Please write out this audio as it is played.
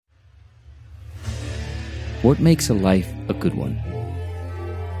What makes a life a good one?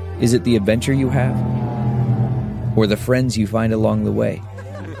 Is it the adventure you have? Or the friends you find along the way?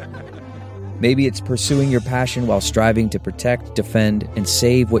 Maybe it's pursuing your passion while striving to protect, defend, and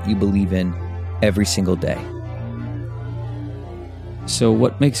save what you believe in every single day. So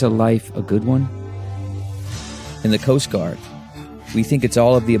what makes a life a good one? In the Coast Guard, we think it's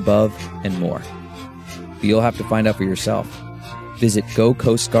all of the above and more. But you'll have to find out for yourself. Visit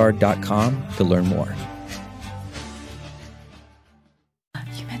gocoastguard.com to learn more.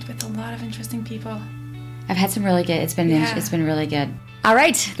 You met with a lot of interesting people. I've had some really good. It's been really good. All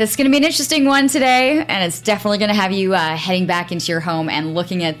right, this is going to be an interesting one today, and it's definitely going to have you heading back into your home and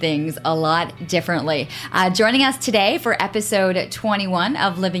looking at things a lot differently. Joining us today for episode 21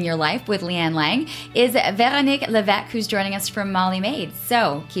 of Living Your Life with Leanne Lang is Veronique Levesque, who's joining us from Molly Made.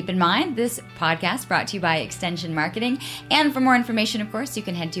 So keep in mind, this podcast brought to you by Extension Marketing, and for more information, of course, you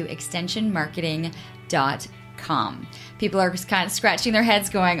can head to extensionmarketing.com. People are kind of scratching their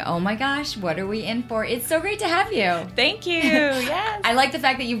heads going, oh my gosh, what are we in for? It's so great to have you. Thank you. Yes. I like the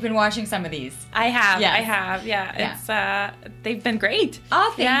fact that you've been watching some of these. I have. Yes. I have. Yeah. It's they've been great.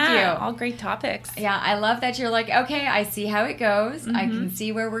 Oh, thank you. All great topics. Yeah, I love that you're like, okay, I see how it goes. I can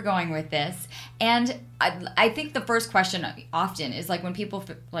see where we're going with this. And I think the first question often is like when people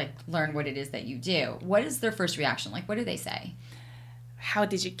learn what it is that you do, what is their first reaction? Like, what do they say? How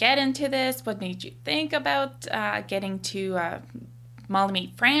did you get into this? What made you think about getting to Molly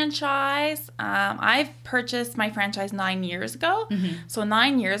Made franchise? I've purchased my franchise 9 years ago. So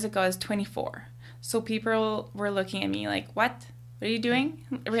 9 years ago I was 24. So people were looking at me like, what? What are you doing?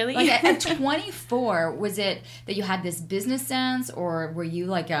 Really? Like at 24, was it that you had this business sense, or were you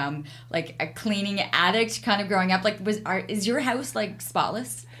like a cleaning addict kind of growing up? Like, is your house like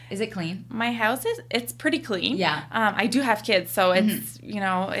spotless? Is it clean? My house it's pretty clean. Yeah. I do have kids, so it's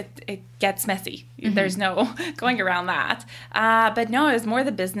it gets messy. There's no going around that. But no, it was more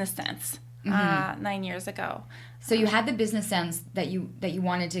the business sense 9 years ago. So you had the business sense that you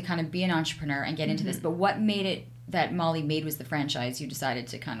wanted to kind of be an entrepreneur and get into this, but what made it that Molly Made was the franchise you decided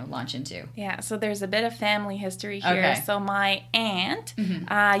to kind of launch into? Yeah, so there's a bit of family history here. Okay. So my aunt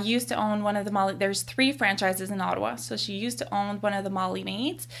used to own one of the Molly... There's 3 franchises in Ottawa. So she used to own one of the Molly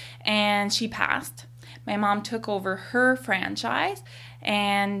Maids, and she passed. My mom took over her franchise,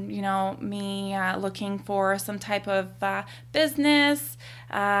 and, me looking for some type of business,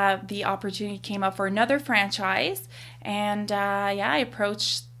 the opportunity came up for another franchise, and I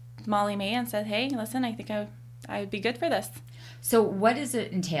approached Molly Made and said, hey, listen, I think I would be good for this. So what does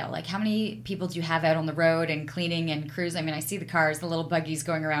it entail? Like, how many people do you have out on the road and cleaning and cruise? I mean, I see the cars, the little buggies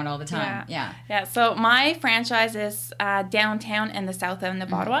going around all the time. Yeah. So my franchise is downtown and the south end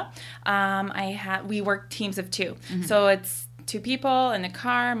of Ottawa. We work teams of 2. So it's 2 people in a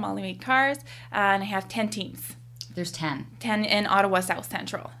car, Molly Made cars, and I have 10 teams. There's 10. 10 in Ottawa South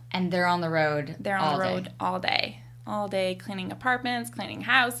Central. And they're on the road They're on the road all day. All day cleaning apartments, cleaning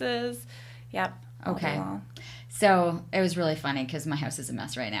houses. Yep. Okay. So it was really funny because my house is a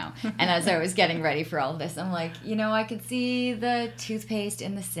mess right now. And as I was getting ready for all of this, I'm like, I could see the toothpaste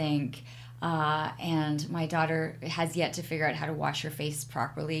in the sink. And my daughter has yet to figure out how to wash her face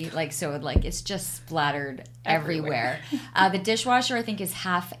properly. It's just splattered everywhere. The dishwasher, I think, is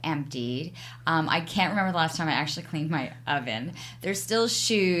half emptied. I can't remember the last time I actually cleaned my oven. There's still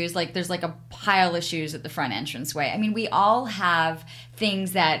shoes. There's a pile of shoes at the front entranceway. I mean, we all have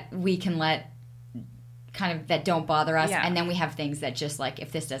things that we can let kind of that don't bother us, and then we have things that just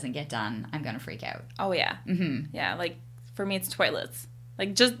if this doesn't get done, I'm gonna freak out. Oh yeah. Yeah, for me it's toilets,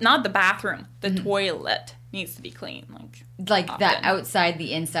 just not the bathroom, the toilet needs to be clean, often. That outside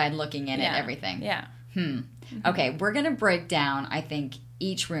the inside, looking in at everything. Okay, we're gonna break down, I think,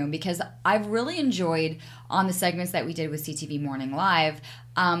 each room, because I've really enjoyed on the segments that we did with CTV Morning Live,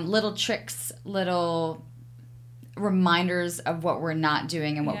 little tricks, little reminders of what we're not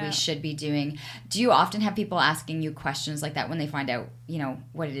doing and what we should be doing. Do you often have people asking you questions like that when they find out,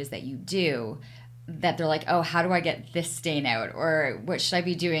 what it is that you do, that they're like, oh, how do I get this stain out? Or what should I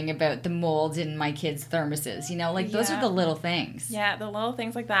be doing about the mold in my kids' thermoses? Those are the little things. Yeah, the little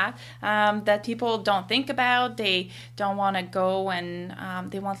things like that that people don't think about. They don't want to go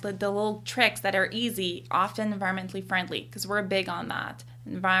and they want the little tricks that are easy, often environmentally friendly, because we're big on that.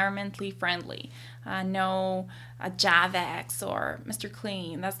 Environmentally friendly. No Javex or Mr.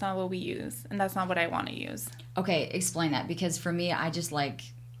 Clean. That's not what we use, and that's not what I want to use. Okay, explain that, because for me, I just like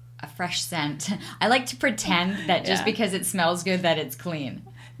a fresh scent. I like to pretend that just because it smells good that it's clean.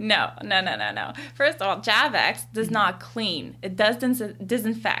 No. First of all, Javex does not clean. It does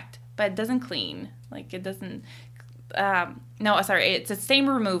disinfect, but it doesn't clean. It doesn't no, sorry, it's a stain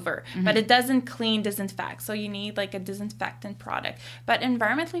remover, but it doesn't clean, disinfect. So you need like a disinfectant product. But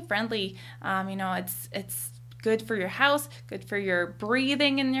environmentally friendly, it's good for your house, good for your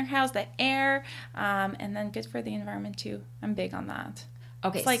breathing in your house, the air, and then good for the environment too. I'm big on that.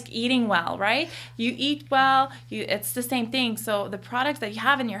 Okay. It's like eating well, right? You eat well, it's the same thing. So the products that you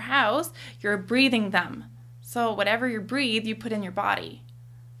have in your house, you're breathing them. So whatever you breathe, you put in your body.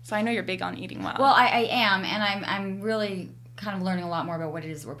 So I know you're big on eating well. Well, I am, and I'm really kind of learning a lot more about what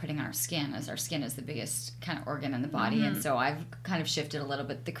it is we're putting on our skin, as our skin is the biggest kind of organ in the body. And so I've kind of shifted a little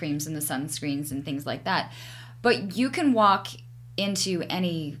bit, the creams and the sunscreens and things like that. But you can walk into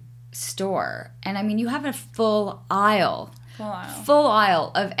any store, and I mean, you have a full aisle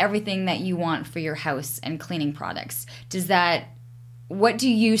of everything that you want for your house and cleaning products. What do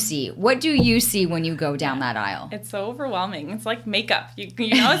you see? What do you see when you go down that aisle? It's so overwhelming. It's like makeup.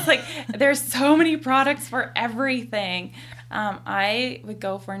 It's like there's so many products for everything. I would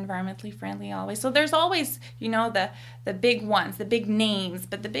go for environmentally friendly always. So there's always, the big ones, the big names.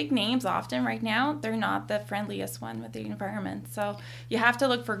 But the big names often right now, they're not the friendliest one with the environment. So you have to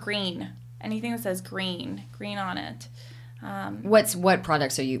look for green. Anything that says green on it. What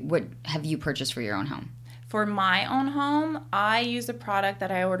products what have you purchased for your own home? For my own home, I use a product that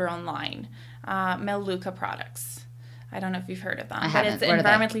I order online, Meluca products. I don't know if you've heard of them, but it's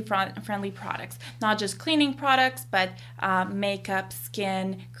environmentally friendly products. Not just cleaning products, but makeup,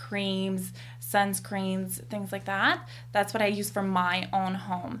 skin, creams, sunscreens, things like that. That's what I use for my own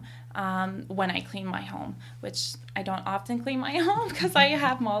home when I clean my home, which I don't often clean my home because I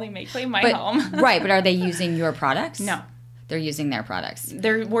have Molly May clean my home. Right, but are they using your products? No. They're using their products.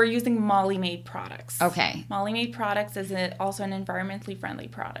 We're using Molly Made products. Okay. Molly Made products is also an environmentally friendly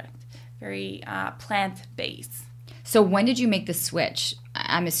product, very plant-based. So when did you make the switch?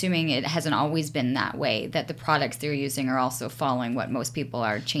 I'm assuming it hasn't always been that way, that the products they're using are also following what most people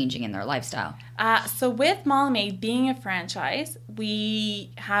are changing in their lifestyle. So with Molly Made being a franchise,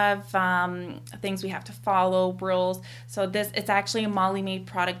 we have things we have to follow, rules. So it's actually a Molly Made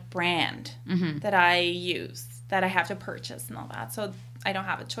product brand that I use, that I have to purchase and all that. So I don't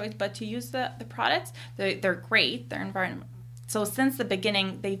have a choice but to use the products. They're great. They're environment. So since the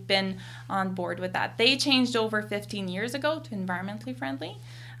beginning, they've been on board with that. They changed over 15 years ago to environmentally friendly.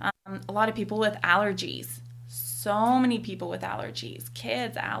 A lot of people with allergies. So many people with allergies.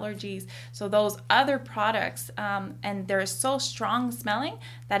 Kids, allergies. So those other products, and they're so strong smelling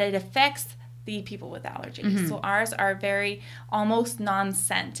that it affects the people with allergies. So ours are very almost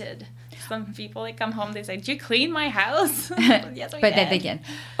non-scented. Some people, they come home, they say, "Did you clean my house?" Yes, but then they can.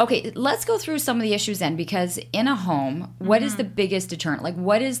 Okay, let's go through some of the issues then, because in a home, what is the biggest deterrent? Like,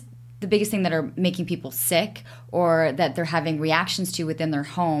 what is the biggest thing that are making people sick or that they're having reactions to within their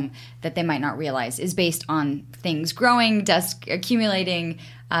home that they might not realize is based on things growing, dust accumulating,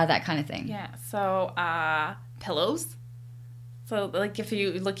 that kind of thing? Yeah, so pillows. So, like, if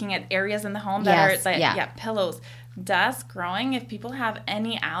you're looking at areas in the home that are, pillows. Dust growing, if people have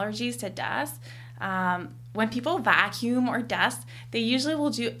any allergies to dust, when people vacuum or dust, they usually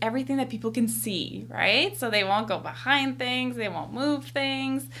will do everything that people can see, right? So they won't go behind things, they won't move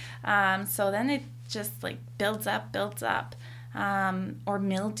things. So then it just like builds up. Or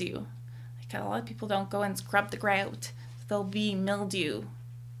mildew. Like a lot of people don't go and scrub the grout. There'll be mildew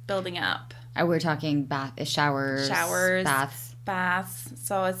building up. We're talking showers, baths.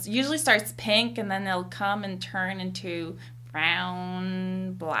 So it usually starts pink and then they'll come and turn into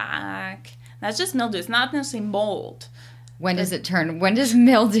brown, black. That's just mildew. It's not necessarily mold. When does it turn? When does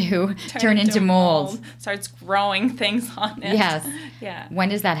mildew turn into mold? Starts growing things on it. Yes. Yeah. When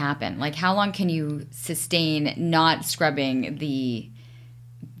does that happen? Like, how long can you sustain not scrubbing the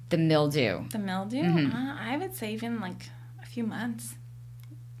mildew? The mildew? I would say even like a few months.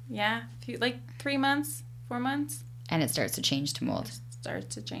 Yeah, like 3 months, 4 months. And it starts to change to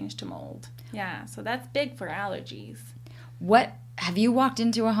mold. Yeah, so that's big for allergies. What have you walked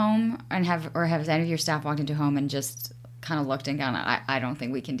into a home and have any of your staff walked into a home and just kind of looked and gone, I don't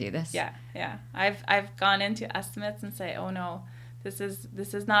think we can do this? Yeah. I've gone into estimates and say, oh no, this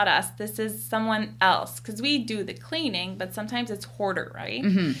is not us. This is someone else, because we do the cleaning, but sometimes it's hoarder, right?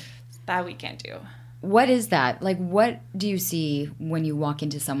 That we can't do. What is that? Like, what do you see when you walk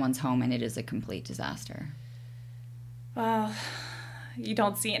into someone's home and it is a complete disaster? Well, you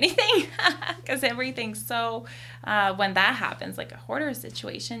don't see anything because everything's so, when that happens, like a hoarder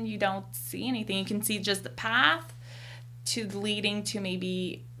situation, you don't see anything. You can see just the path leading to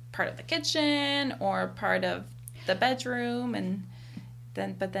maybe part of the kitchen or part of the bedroom,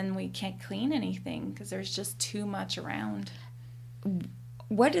 but then we can't clean anything because there's just too much around.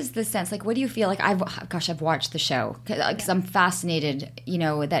 what is the sense? Like, what do you feel like? I've watched the show because I'm fascinated,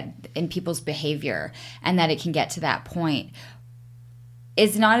 that in people's behavior and that it can get to that point.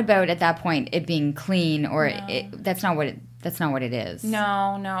 It's not about at that point it being clean or that's not what it is.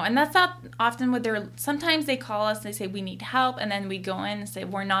 No, and that's not often what they're. Sometimes they call us, they say we need help, and then we go in and say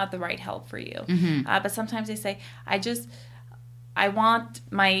we're not the right help for you. But sometimes they say I want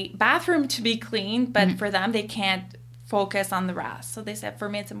my bathroom to be clean, but for them they can't focus on the rest. So they said for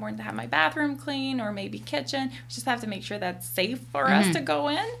me it's important to have my bathroom clean or maybe kitchen. We just have to make sure that's safe for us to go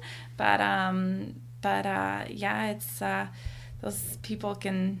in. But it's those people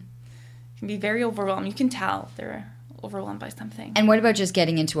can be very overwhelmed. You can tell they're overwhelmed by something. And what about just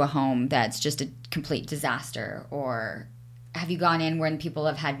getting into a home that's just a complete disaster? Or have you gone in when people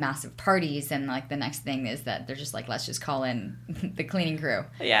have had massive parties and like the next thing is that they're just like, let's just call in the cleaning crew?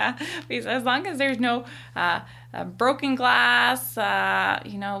 Yeah, because as long as there's no broken glass,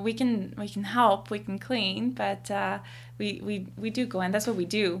 we can help, we can clean, but we do go in. That's what we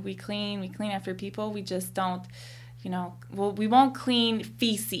do. We clean after people. We just don't. We won't clean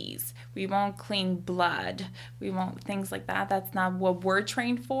feces. We won't clean blood. We won't things like that. That's not what we're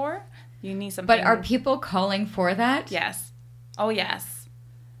trained for. You need something. But are people calling for that? Yes. Oh, yes.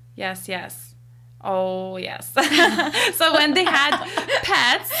 Yes. Oh, yes. So when they had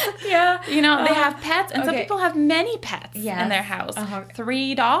pets, they have pets. And some people have many pets in their house.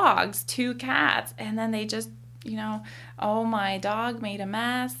 3 dogs, 2 cats. And then they just, my dog made a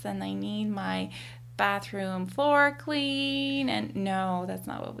mess and I need my bathroom floor clean, and no, that's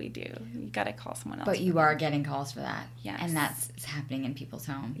not what we do. You got to call someone else. But you are getting calls for that. Yes. And that's happening in people's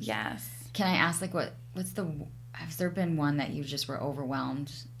homes. Yes. Can I ask, like, has there been one that you just were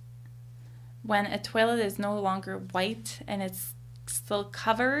overwhelmed? When a toilet is no longer white and it's still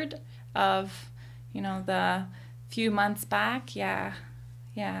covered of, the few months back, it's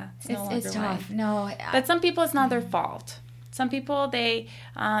no longer it's tough. white. No. But some people, it's not their fault. Some people, they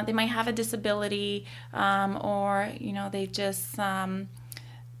might have a disability, or they just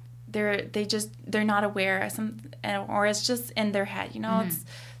they're not aware, or it's just in their head. It's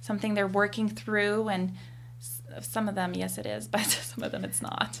something they're working through, and some of them, yes, it is, but some of them it's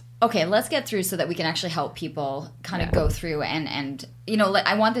not. Okay, let's get through so that we can actually help people kind of go through and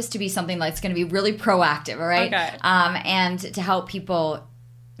I want this to be something that's going to be really proactive, all right? Okay. And to help people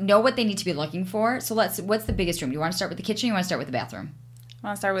know what they need to be looking for. So what's the biggest room? Do you want to start with the kitchen or you want to start with the bathroom? I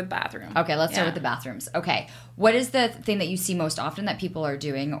want to start with bathroom. Okay, let's start with the bathrooms. Okay. What is the thing that you see most often that people are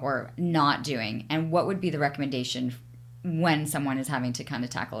doing or not doing? And what would be the recommendation when someone is having to kind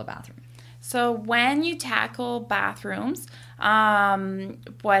of tackle a bathroom? So when you tackle bathrooms,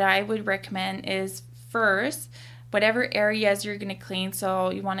 what I would recommend is first, whatever areas you're going to clean.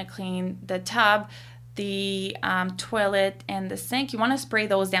 So you want to clean the tub, the toilet, and the sink. You want to spray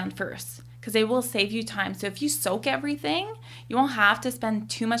those down first because they will save you time. So if you soak everything, you won't have to spend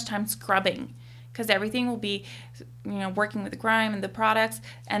too much time scrubbing because everything will be, working with the grime and the products.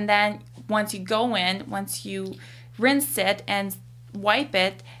 And then once you rinse it and wipe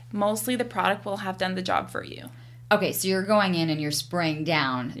it, mostly the product will have done the job for you. Okay, so you're going in and you're spraying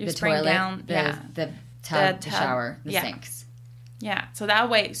down the toilet, the tub, the shower, the sinks. Yeah, so that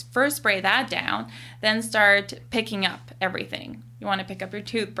way, first spray that down, then start picking up everything. You want to pick up your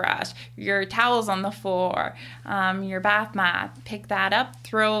toothbrush, your towels on the floor, your bath mat. Pick that up,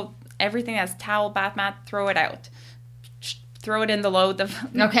 throw everything that's towel, bath mat, throw it out. Throw it in the load.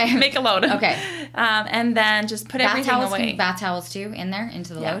 Okay. Make a load. Okay. And then just put everything away. Bath towels too, in there,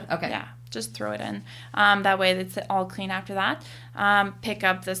 into the load? Okay. Yeah. Just throw it in. That way it's all clean after that. Pick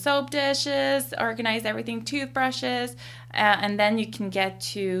up the soap dishes, organize everything, toothbrushes, and then you can get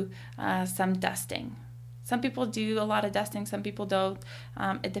to some dusting. Some people do a lot of dusting, some people don't.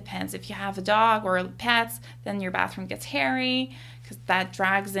 It depends. If you have a dog or pets, then your bathroom gets hairy because that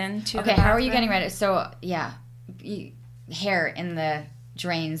drags into the bathroom. How are you getting rid of it? So, hair in the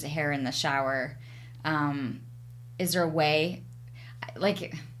drains, hair in the shower. Is there a way,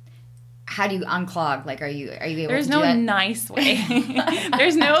 like... How do you unclog? Like, are you able to do that? There's no nice way.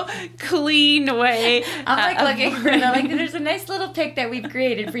 There's no clean way. I'm like looking for there's a nice little pic that we've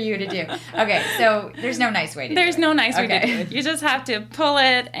created for you to do. Okay, so there's no nice way to do it. There's no nice way to do it. You just have to pull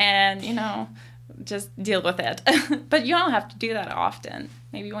it and, just deal with it. But you don't have to do that often.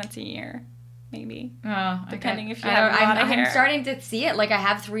 Maybe once a year. Maybe. Oh, depending if you have a lot of hair. I'm starting to see it. Like I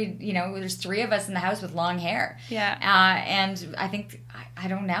have 3, there's 3 of us in the house with long hair. Yeah. And I think, I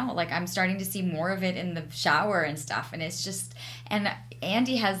don't know, like I'm starting to see more of it in the shower and stuff. And it's just, and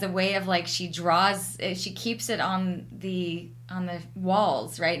Andy has the way of like, she keeps it on the on the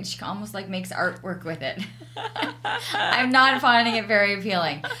walls, right? And she almost like makes artwork with it. I'm not finding it very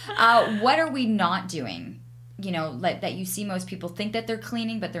appealing. What are we not doing? You know, that you see most people think that they're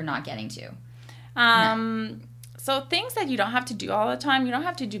cleaning, but they're not getting to. So things that you don't have to do all the time. You don't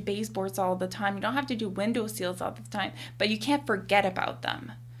have to do baseboards all the time. You don't have to do window seals all the time. But you can't forget about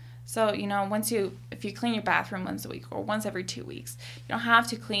them. So, you know, if you clean your bathroom once a week or once every 2 weeks, you don't have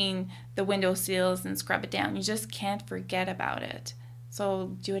to clean the window seals and scrub it down. You just can't forget about it.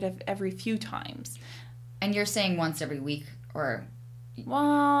 So do it every few times. And you're saying once every week or? Well,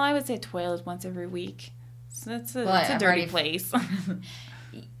 I would say toilet once every week. So it's a dirty place.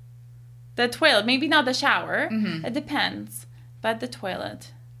 The toilet, maybe not the shower. Mm-hmm. It depends. But the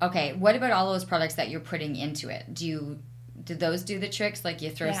toilet. Okay. What about all those products that you're putting into it? Do those do the tricks? Like you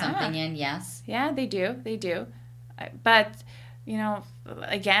throw something in, yes? Yeah, they do. They do. But, you know,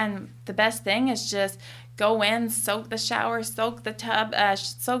 again, the best thing is just go in, soak the shower, soak the tub,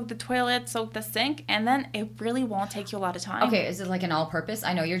 soak the toilet, soak the sink, and then it really won't take you a lot of time. Okay, is it like an all-purpose?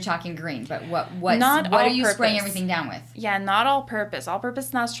 I know you're talking green, but what are you spraying everything down with? Yeah, not all-purpose. All-purpose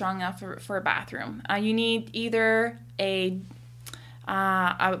is not strong enough for a bathroom. You need either a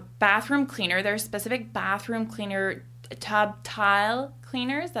bathroom cleaner. There's specific bathroom cleaner tub tile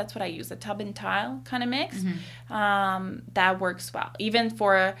cleaners. That's what I use, a tub and tile kind of mix. Mm-hmm. That works well, even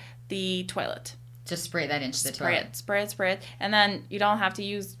for the toilet. Just spray that into the toilet. Spray it. And then you don't have to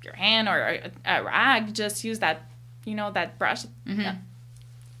use your hand or a rag. Just use that, that brush. Mm-hmm.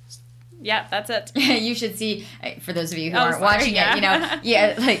 Yeah, that's it. You should see, for those of you who aren't watching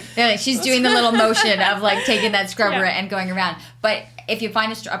it, like she's doing the little motion of like taking that scrubber and going around. But if you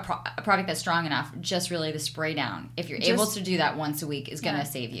find a product that's strong enough, just really the spray down. If you're able to do that once a week is going to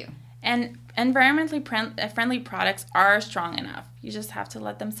save you. And environmentally friendly products are strong enough. You just have to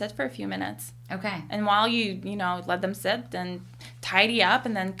let them sit for a few minutes. Okay. And while you let them sit, then tidy up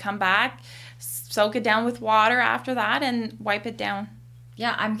and then come back, soak it down with water after that and wipe it down.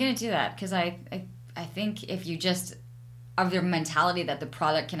 Yeah, I'm going to do that because I think if you just have the mentality that the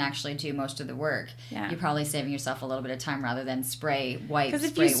product can actually do most of the work, you're probably saving yourself a little bit of time rather than spray, wipe, because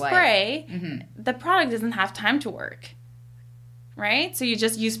if spray, you spray, the product doesn't have time to work, right? So you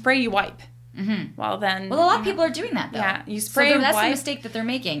spray, you wipe. Mm-hmm. Well, a lot of people are doing that, though. Yeah, you spray and that's wipe. the mistake that they're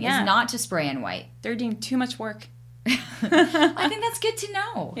making, is not to spray and wipe. They're doing too much work. I think that's good to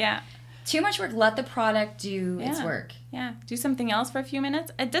know. Yeah. Too much work. Let the product do its work. Yeah. Do something else for a few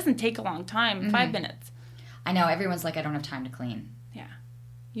minutes. It doesn't take a long time. 5 minutes. I know. Everyone's like, I don't have time to clean. Yeah.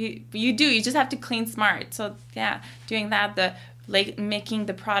 You do. You just have to clean smart. So, yeah, doing that, making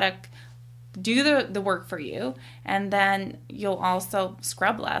the product do the work for you, and then you'll also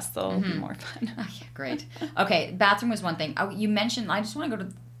scrub less, so it'll be more fun. Oh, yeah, great. Okay, bathroom was one thing. You mentioned, I just want to go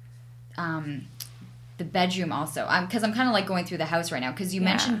to the bedroom also, because I'm kind of like going through the house right now, because you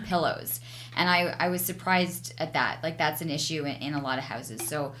mentioned pillows, and I was surprised at that. Like, that's an issue in a lot of houses.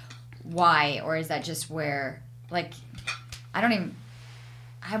 So why? Or is that just where, like, I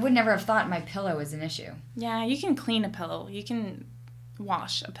would never have thought my pillow was an issue. Yeah, you can clean a pillow. You can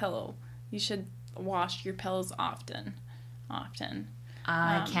wash a pillow. You should wash your pillows often.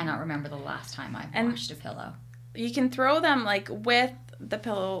 I cannot remember the last time I washed a pillow. You can throw them, like, with the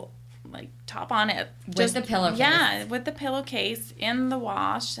pillow, like, top on it. With the pillowcase? Yeah, with the pillowcase in the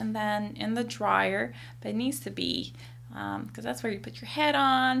wash and then in the dryer. But it needs to be, because that's where you put your head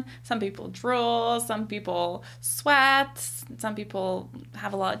on. Some people drool. Some people sweat. Some people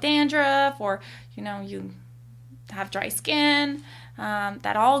have a lot of dandruff, or, you have dry skin.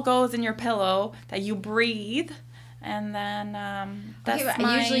 That all goes in your pillow, that you breathe, and then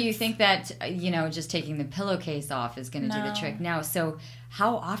usually you think that just taking the pillowcase off is going to do the trick. No, so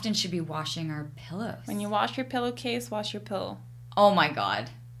how often should we be washing our pillows? When you wash your pillowcase, wash your pillow. Oh my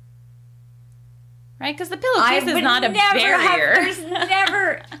God! Right, because the pillowcase is not a barrier.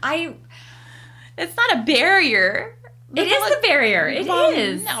 It's not a barrier. It is the barrier. It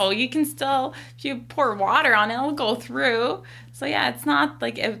is. No, you can still, if you pour water on it, it'll go through. So, yeah, it's not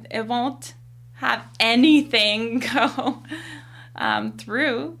like it won't have anything go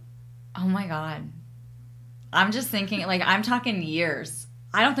through. Oh, my God. I'm just thinking, like, I'm talking years.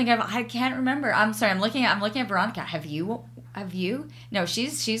 I can't remember. I'm sorry. I'm looking at Veronica. Have you? No,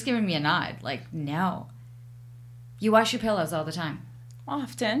 she's giving me a nod. Like, no. You wash your pillows all the time.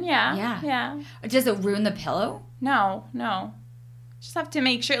 Often, yeah. Yeah. Does it ruin the pillow? No. Just have to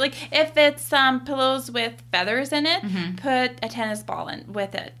make sure, like, if it's pillows with feathers in it, put a tennis ball in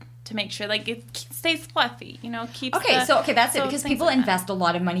with it to make sure, like, it stays fluffy, keeps that's it, because people invest a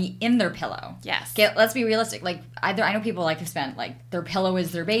lot of money in their pillow. Yes. Okay, let's be realistic. Like, I know people like to spend, like, their pillow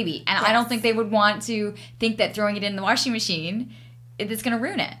is their baby. And I don't think they would want to think that throwing it in the washing machine is going to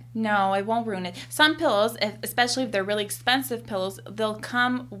ruin it. No, it won't ruin it. Some pillows, especially if they're really expensive pillows, they'll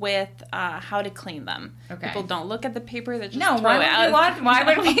come with how to clean them. Okay. People don't look at the paper; they just throw it out. Why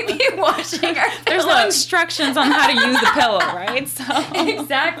would we be washing our pillows? There's no instructions on how to use the pillow, right? So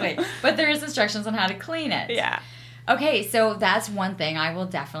exactly, but there is instructions on how to clean it. Yeah. Okay, so that's one thing I will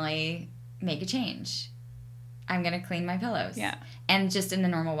definitely make a change. I'm going to clean my pillows. Yeah. And just in the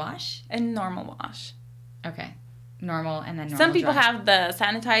normal wash? In normal wash. Okay. Normal and then normal Some people dry. have the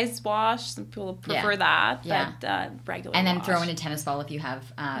sanitized wash. Some people prefer that. Yeah. But regular and then wash. throw in a tennis ball if you have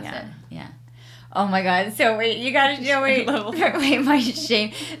fit. Yeah. Oh my God. So wait, you got to wait, my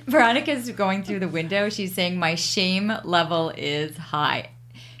shame. Veronica's going through the window. She's saying my shame level is high.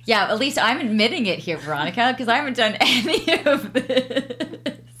 Yeah, at least I'm admitting it here, Veronica, because I haven't done any of this.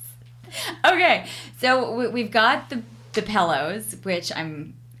 Okay, so we've got the pillows, which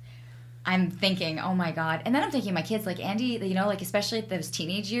I'm thinking, oh my God. And then I'm thinking my kids, like Andy, like especially at those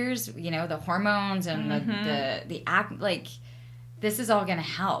teenage years, the hormones and the act, like this is all going to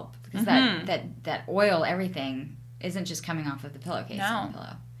help because that oil, everything isn't just coming off of the pillowcase. No. On the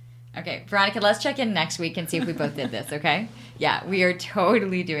pillow. Okay, Veronica, let's check in next week and see if we both did this, okay? Yeah, we are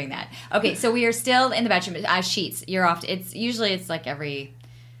totally doing that. Okay, so we are still in the bedroom. Sheets, you're off. It's like every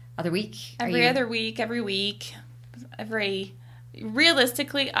other week? Every week.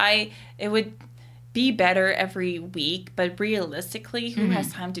 Realistically, it would be better every week, but realistically, who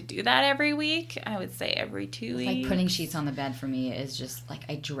has time to do that every week? I would say every 2 weeks. Like putting sheets on the bed for me is just like,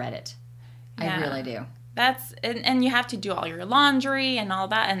 I dread it. Yeah. I really do. And you have to do all your laundry and all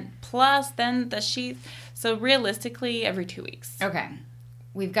that, and plus then the sheets. So realistically, every 2 weeks. Okay.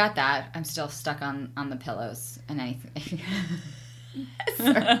 We've got that. I'm still stuck on the pillows and anything.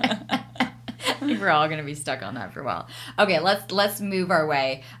 Sorry. I think we're all going to be stuck on that for a while. Okay, let's move our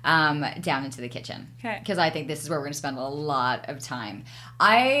way down into the kitchen. Okay. Because I think this is where we're going to spend a lot of time.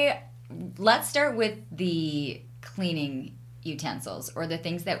 Let's start with the cleaning utensils or the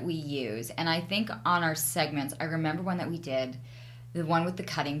things that we use. And I think on our segments, I remember one that we did, the one with the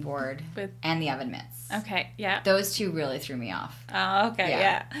cutting board and the oven mitts. Okay, yeah. Those two really threw me off. Oh, okay,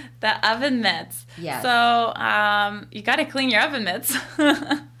 yeah. The oven mitts. Yeah. So you got to clean your oven mitts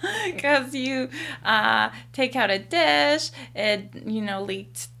because you take out a dish, it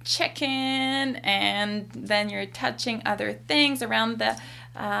leaked chicken, and then you're touching other things around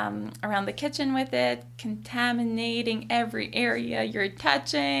the kitchen with it, contaminating every area you're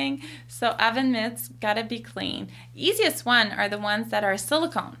touching. So oven mitts gotta be clean. Easiest one are the ones that are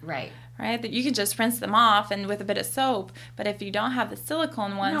silicone. Right, that you can just rinse them off and with a bit of soap. But if you don't have the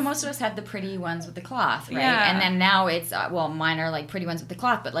silicone ones... No, most of us had the pretty ones with the cloth, right? Yeah. And then now it's, mine are like pretty ones with the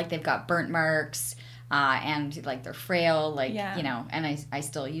cloth, but like they've got burnt marks and like they're frail, and I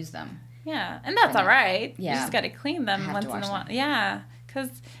still use them. Yeah, and that's all right. Yeah. You just gotta clean them once in a while. Them. Yeah,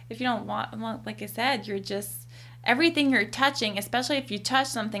 because if you don't want, like I said, you're just... Everything you're touching, especially if you touch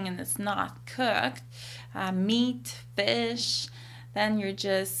something and it's not cooked, meat, fish... Then you're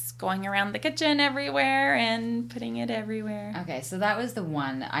just going around the kitchen everywhere and putting it everywhere. Okay, so that was the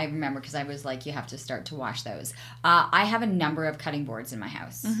one I remember because I was like, you have to start to wash those. I have a number of cutting boards in my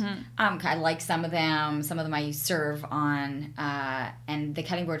house. Mm-hmm. I like some of them. Some of them I serve on. And the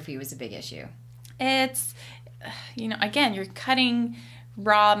cutting board for you is a big issue. It's, again, you're cutting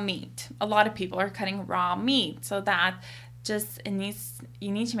raw meat. A lot of people are cutting raw meat. So that just,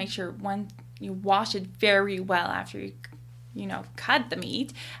 you need to make sure you wash it very well after you cut the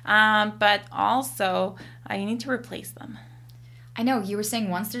meat, but also you need to replace them. I know you were saying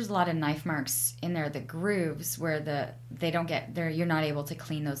once there's a lot of knife marks in there, the grooves where they don't get there, you're not able to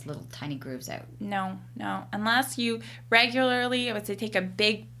clean those little tiny grooves out. No, unless you regularly, I would say, take a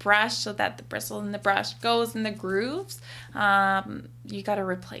big brush so that the bristle in the brush goes in the grooves. You got to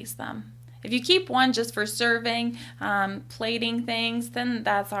replace them. If you keep one just for serving, plating things, then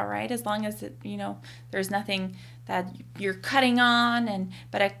that's all right, as long as there's nothing that you're cutting on,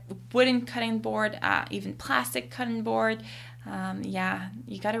 but a wooden cutting board, even plastic cutting board,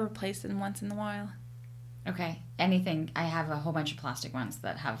 you got to replace them once in a while. Okay. Anything? I have a whole bunch of plastic ones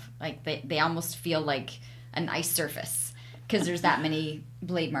that have they almost feel like an ice surface because there's that many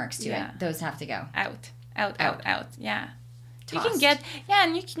blade marks to it. Those have to go out. Yeah. Tossed.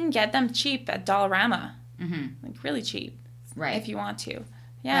 You can get them cheap at Dollarama, like really cheap, right? If you want to.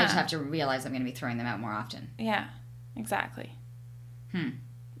 Yeah. I just have to realize I'm going to be throwing them out more often. Yeah, exactly.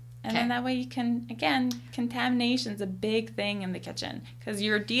 And then that way you can, again, contamination's a big thing in the kitchen because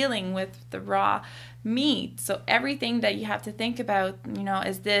you're dealing with the raw meat. So everything that you have to think about,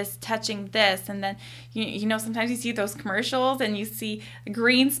 is this touching this? And then, sometimes you see those commercials and you see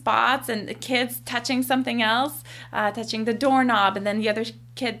green spots and the kids touching something else, touching the doorknob. And then the other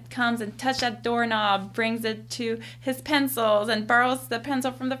kid comes and touches that doorknob, brings it to his pencils and borrows the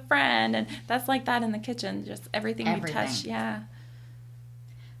pencil from the friend. And that's like that in the kitchen, just everything. You touch. Yeah.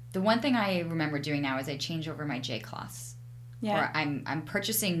 The one thing I remember doing now is I change over my J-cloths. Yeah. Or I'm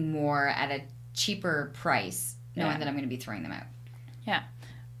purchasing more at a cheaper price, knowing that I'm going to be throwing them out. Yeah.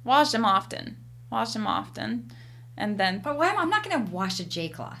 Wash them often. And then... But why? I'm not going to wash a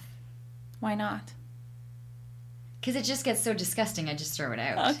J-cloth. Why not? Because it just gets so disgusting, I just throw it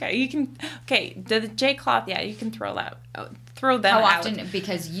out. Okay, the J-cloth, you can throw that out. Throw them out. How often?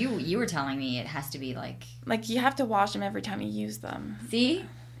 Because you were telling me it has to be like... Like, you have to wash them every time you use them. See?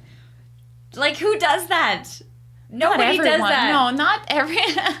 Like, who does that? Nobody does that. No, not every.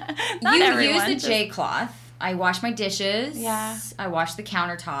 You use the J-cloth. I wash my dishes. Yeah. I wash the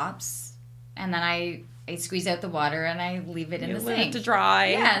countertops, and then I squeeze out the water and I leave it in the sink. Leave it to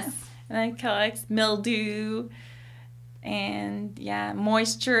dry. Yes. And then it collects mildew, and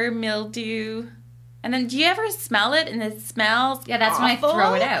moisture, mildew. And then do you ever smell it and it smells that's awful? When I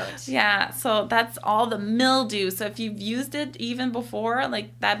throw it out. Yeah, so that's all the mildew. So if you've used it even before,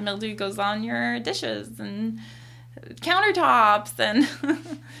 like that mildew goes on your dishes and countertops and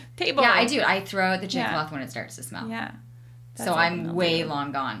tables. Yeah, I do. I throw out the J-cloth when it starts to smell. Yeah. So I'm way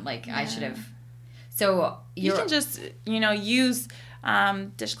long gone. Like I should have. So you can just, use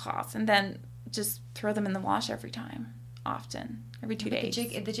dishcloths and then just throw them in the wash every time, often. Every 2 days.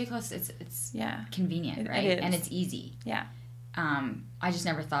 The J-cloth, it's convenient, right? It is. And it's easy. Yeah. I just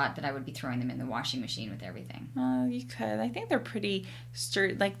never thought that I would be throwing them in the washing machine with everything. You could. I think they're pretty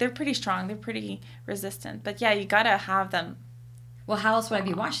they're pretty strong. They're pretty resistant. But you gotta have them. Well, how else would I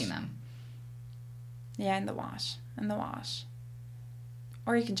be washing them? Yeah, in the wash.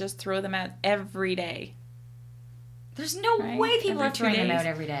 Or you can just throw them out every day. There's no way people are throwing them out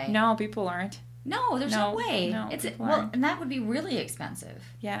every day. No, people aren't. No, there's no way. No, and that would be really expensive.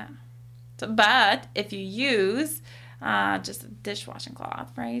 Yeah. But if you use just a dishwashing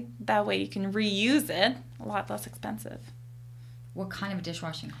cloth, right? That way you can reuse it. A lot less expensive. What kind of a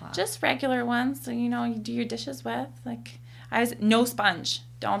dishwashing cloth? Just regular ones. So, you do your dishes with. No sponge.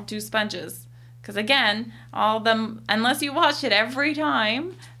 Don't do sponges. Because again, unless you wash it every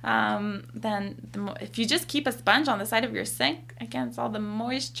time, then if you just keep a sponge on the side of your sink, again, it's all the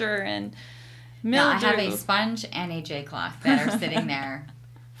moisture and mildew. No, I have a sponge and a J-cloth that are sitting there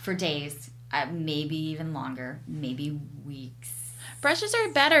for days, maybe even longer, maybe weeks. Brushes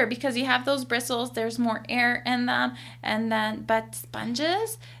are better because you have those bristles. There's more air in them, but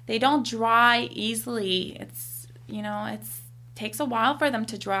sponges, they don't dry easily. It's takes a while for them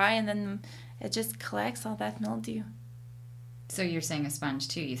to dry, and then it just collects all that mildew. So you're saying a sponge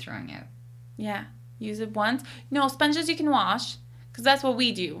too? You're throwing out? Yeah, use it once. No, sponges you can wash. Because that's what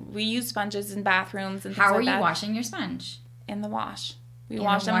we do. We use sponges in bathrooms and things like that. How are you washing your sponge? In the wash. We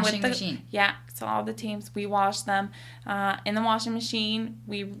wash them with the machine. Yeah. So all the teams, we wash them in the washing machine.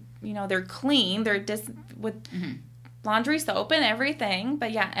 They're clean. They're just with laundry soap and everything.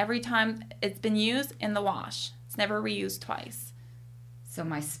 But every time it's been used in the wash. It's never reused twice. So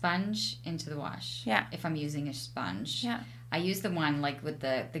my sponge into the wash. Yeah. If I'm using a sponge. Yeah. I use the one with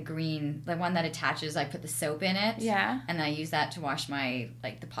the green, the one that attaches. I put the soap in it. Yeah. And then I use that to wash my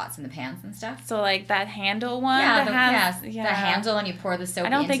the pots and the pans and stuff. So that handle one. Yeah, the handle, and you pour the soap. I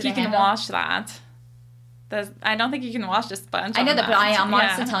don't think you can wash that. I don't think you can wash a sponge. I know that, but I'm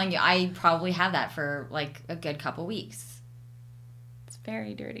honestly telling you, I probably have that for a good couple weeks. It's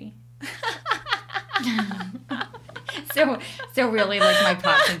very dirty. So really, my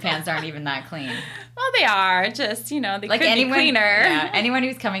pots and pans aren't even that clean. Well, they are. Just, they could be cleaner. Yeah, anyone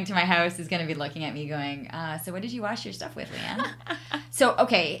who's coming to my house is going to be looking at me going, so what did you wash your stuff with, Leanne? So,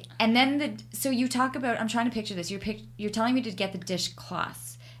 okay. And then so you talk about, I'm trying to picture this. You're telling me to get the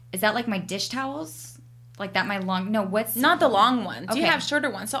dishcloths. Is that like my dish towels? Like that, what's... Not the long ones. Okay. You have shorter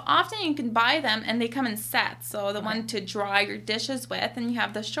ones. So often you can buy them and they come in sets. So the one to dry your dishes with, and you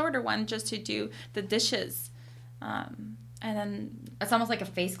have the shorter one just to do the dishes. And then it's almost like a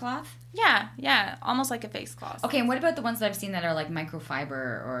face cloth? Yeah, almost like a face cloth. Okay, and what about the ones that I've seen that are like microfiber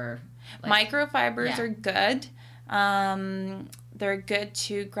or... Microfibers are good. They're good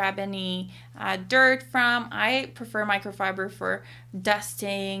to grab any dirt from. I prefer microfiber for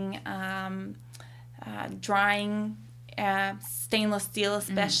dusting, drying stainless steel,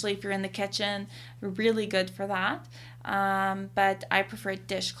 especially if you're in the kitchen. Really good for that. But I prefer a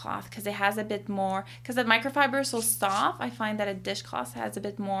dishcloth because it has a bit more, because the microfiber is so soft, I find that a dishcloth has a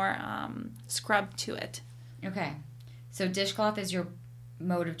bit more scrub to it. Okay. So dishcloth is your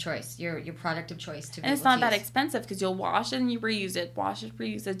mode of choice, your product of choice to be and it's not that expensive because you'll wash it and you reuse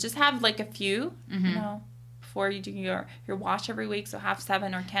it, just have like a few, before you do your wash every week, so have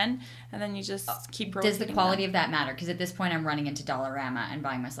 7 or 10, and then you just keep rotating. Does the quality of that matter? Because at this point I'm running into Dollarama and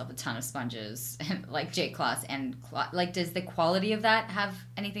buying myself a ton of sponges and like J-cloths and like, does the quality of that have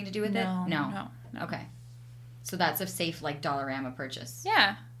anything to do with it? No. Okay, so that's a safe like Dollarama purchase.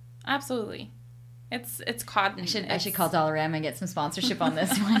 Yeah, absolutely. It's cotton. I should call Dollarama and get some sponsorship on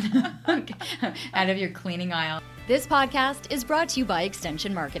this one. Okay. Out of your cleaning aisle. This podcast is brought to you by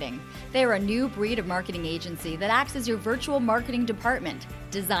Extension Marketing. They are a new breed of marketing agency that acts as your virtual marketing department,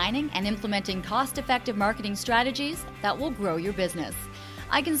 designing and implementing cost-effective marketing strategies that will grow your business.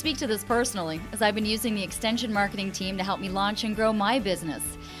 I can speak to this personally, as I've been using the Extension Marketing team to help me launch and grow my business.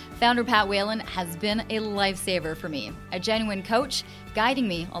 Founder Pat Whalen has been a lifesaver for me, a genuine coach, guiding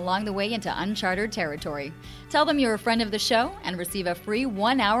me along the way into uncharted territory. Tell them you're a friend of the show and receive a free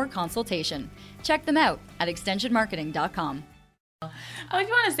 1-hour consultation. Check them out at extensionmarketing.com. Well, if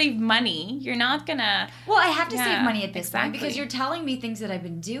you want to save money, you're not gonna... Well, I have to save money at this point because you're telling me things that I've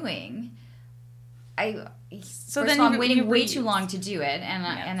been doing. So then I'm waiting way too long to do it, and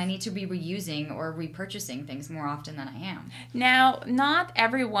I need to be reusing or repurchasing things more often than I am. Now, not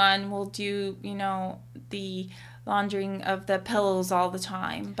everyone will do, the laundering of the pillows all the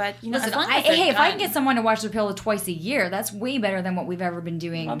time, but listen, if I can get someone to wash their pillow twice a year, that's way better than what we've ever been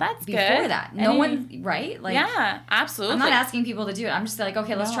doing. Well, that's before good. That. No one, right? Like, yeah, absolutely. I'm not asking people to do it. I'm just like,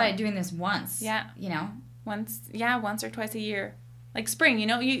 okay, let's try doing this once. Yeah, once or twice a year. Like spring,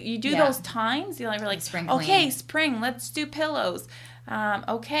 you do those times. You're like spring okay, clean. Spring, let's do pillows.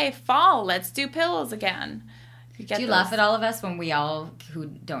 Okay, fall, let's do pillows again. Do you laugh at all of us when we all, who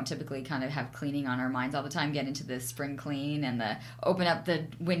don't typically kind of have cleaning on our minds all the time, get into the spring clean and the open up the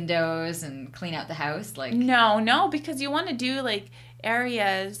windows and clean out the house? Like No, because you want to do like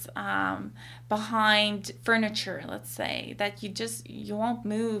areas behind furniture, let's say, that you won't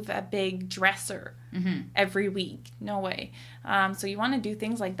move a big dresser every week. No way. So you want to do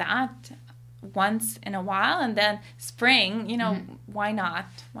things like that once in a while, and then spring, why not?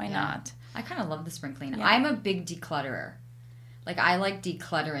 Why not? I kind of love the spring clean. Yeah. I'm a big declutterer. Like, I like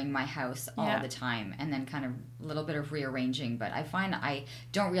decluttering my house all the time and then kind of a little bit of rearranging, but I find I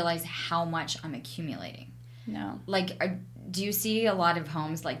don't realize how much I'm accumulating. No. Like, do you see a lot of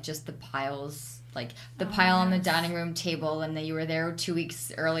homes, like, just the piles, like the pile on the dining room table, and then you were there 2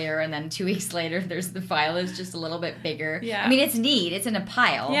 weeks earlier, and then 2 weeks later, the pile is just a little bit bigger. Yeah. I mean, it's neat. It's in a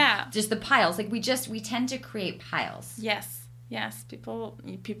pile. Yeah. Just the piles. Like, we tend to create piles. Yes,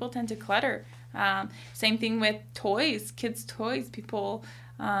 people tend to clutter. Same thing with toys, kids' toys. People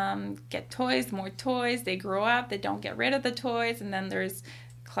get toys, more toys. They grow up, they don't get rid of the toys, and then there's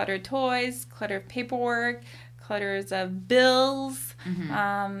cluttered toys, cluttered paperwork, clutters of bills.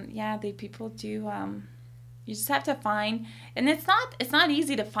 People do. You just have to find, and it's not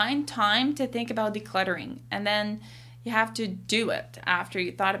easy to find time to think about decluttering, and then you have to do it after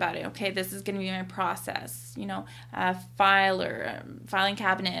you thought about it. Okay, this is going to be my process. A filing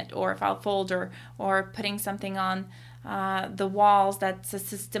cabinet or a file folder, or putting something on the walls that's a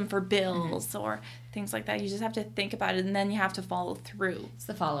system for bills or things like that. You just have to think about it, and then you have to follow through. It's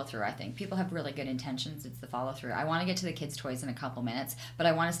the follow through, I think. People have really good intentions. It's the follow through. I want to get to the kids' toys in a couple minutes, but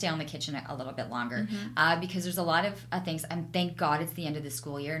I want to stay on the kitchen a little bit longer because there's a lot of things, and thank God it's the end of the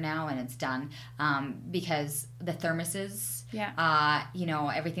school year now and it's done, because the thermoses,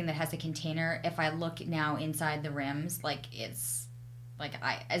 everything that has a container, if I look now inside the rims, like it's... Like,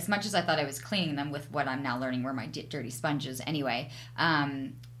 as much as I thought I was cleaning them with what I'm now learning were my dirty sponges anyway,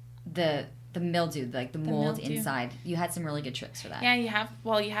 the mildew, like the mold inside, you had some really good tricks for that. Yeah, you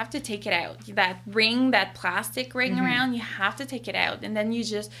have to take it out. That plastic ring around, you have to take it out. And then you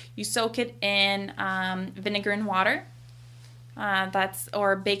soak it in vinegar and water.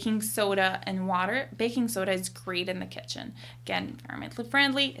 Or baking soda and water. Baking soda is great in the kitchen. Again, environmentally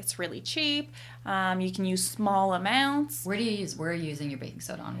friendly. It's really cheap. You can use small amounts. Where are you using your baking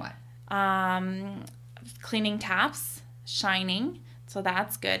soda on what? Cleaning taps, shining. So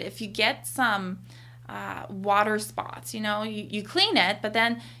that's good. If you get some water spots, you clean it, but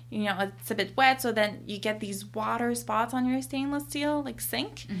then, it's a bit wet. So then you get these water spots on your stainless steel, like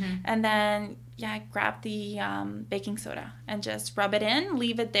sink. And then, grab the baking soda and just rub it in,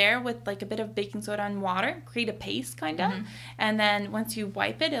 leave it there with like a bit of baking soda and water, create a paste kind of. And then once you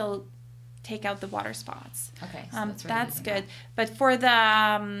wipe it, it'll take out the water spots. Okay, so that's good. But for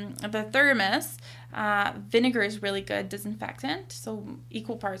the thermos, Vinegar is really good disinfectant. So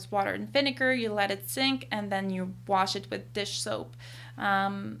equal parts water and vinegar. You let it sink, and then you wash it with dish soap.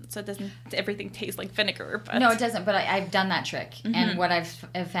 So it doesn't everything tastes like vinegar. But. No, it doesn't. But I've done that trick, and what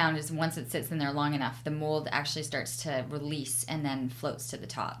I've found is once it sits in there long enough, the mold actually starts to release and then floats to the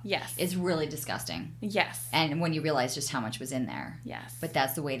top. Yes, it's really disgusting. Yes, and when you realize just how much was in there. Yes, but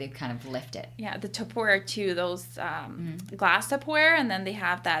that's the way to kind of lift it. Yeah, the Tupperware too. Those glass Tupperware, and then they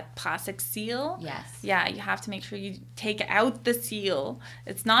have that plastic seal. Yes. Yeah, you have to make sure you take out the seal.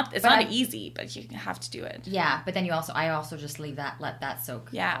 It's not easy, but you have to do it. Yeah, but then I also just let that soak.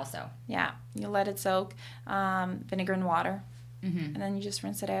 Yeah. Also. Yeah, you let it soak, vinegar and water, and then you just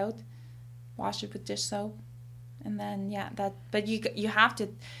rinse it out, wash it with dish soap, and then But you have to.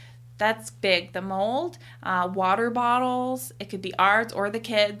 That's big. The mold, water bottles. It could be ours or the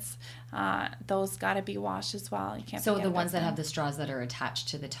kids. Those got to be washed as well. You can't. So the ones that have the straws that are attached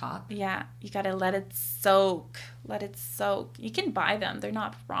to the top. Yeah, you got to let it soak. Let it soak. You can buy them. They're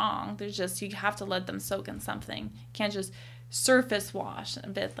not wrong. They're just you have to let them soak in something. You can't just surface wash a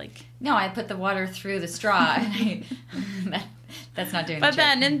bit like. No, I put the water through the straw. That's not doing. But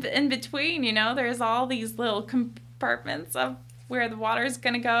then in between, there's all these little compartments of where the water is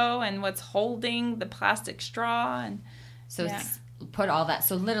going to go and what's holding the plastic straw and put all that.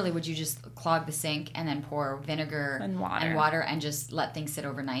 So literally, would you just clog the sink and then pour vinegar and water and just let things sit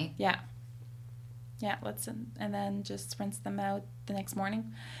overnight? Yeah, and then just rinse them out the next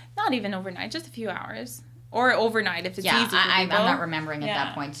morning. Not even overnight, just a few hours. Or overnight if it's easy for I'm people. not remembering at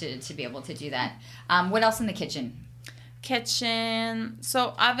that point to be able to do that. What else in the kitchen?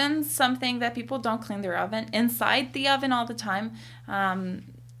 So oven's something that people don't clean their oven inside the oven all the time,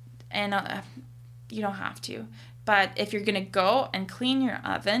 and you don't have to. But if you're gonna go and clean your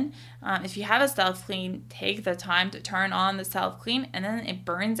oven, if you have a self-clean, take the time to turn on the self-clean, and then it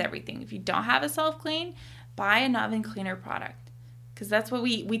burns everything. If you don't have a self-clean, buy an oven cleaner product. Because that's what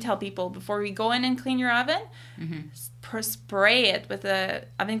we tell people before we go in and clean your oven. Spray it with a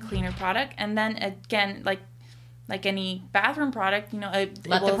oven cleaner product, and then again, like any bathroom product,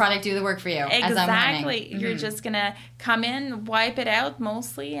 let the product do the work for you. Exactly. You're just gonna come in, wipe it out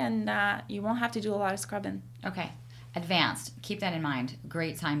mostly, and you won't have to do a lot of scrubbing. Okay. Advanced. Keep that in mind.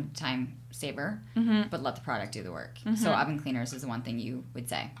 Great time saver, but let the product do the work. So oven cleaners is the one thing you would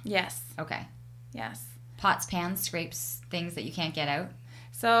say. Yes. Okay. Yes. Pots, pans, scrapes, things that you can't get out.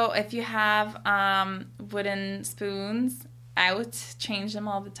 So if you have wooden spoons out, change them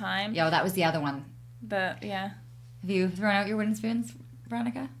all the time. Yeah, well, that was the other one. Have you thrown out your wooden spoons,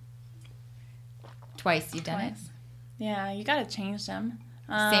 Veronica? Twice. You've done it? Yeah, you got to change them.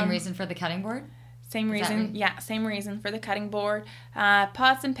 Same reason for the cutting board? Same reason. Yeah, same reason for the cutting board.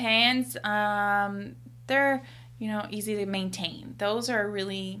 Pots and pans, they're, easy to maintain. Those are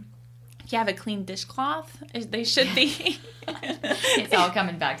really... If you have a clean dishcloth, they should be. It's all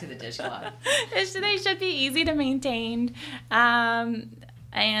coming back to the dishcloth. They should be easy to maintain. What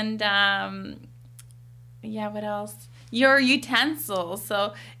else? Your utensils.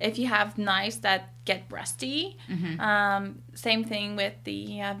 So if you have knives that get rusty, same thing with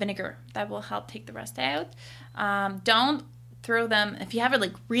the vinegar. That will help take the rust out. Don't throw them. If you have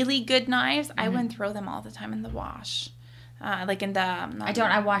really good knives, I wouldn't throw them all the time in the wash. Like in the... I don't.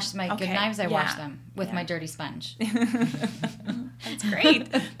 I wash my good knives. I wash them with my dirty sponge. That's great.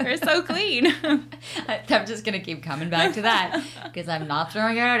 They're so clean. I'm just going to keep coming back to that because I'm not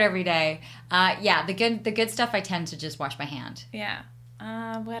throwing it out every day. The good stuff I tend to just wash by hand. Yeah.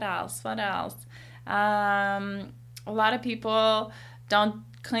 What else? A lot of people don't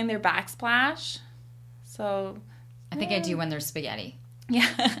clean their backsplash. So... I think I do when there's spaghetti. Yeah.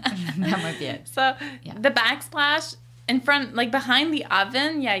 That might be it. So the backsplash... in front, behind the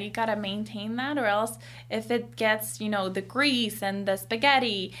oven, you gotta maintain that, or else if it gets, the grease and the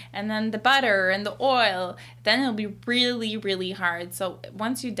spaghetti and then the butter and the oil, then it'll be really, really hard. So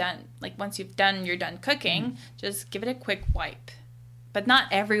once you're done cooking, just give it a quick wipe. But not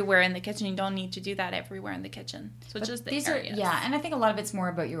everywhere in the kitchen. You don't need to do that everywhere in the kitchen. So but just the areas. And I think a lot of it's more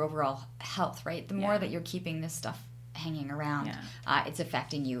about your overall health, right? The more that you're keeping this stuff hanging around, it's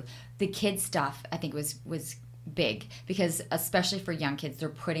affecting you. The kids' stuff, I think, was big because especially for young kids, they're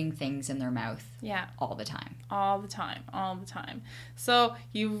putting things in their mouth all the time. So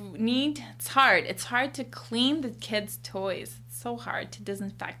it's hard to clean the kids' toys. It's so hard to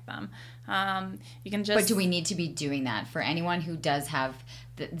disinfect them. You can just... But do we need to be doing that for anyone who does have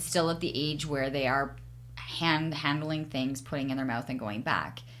still at the age where they are handling things, putting in their mouth and going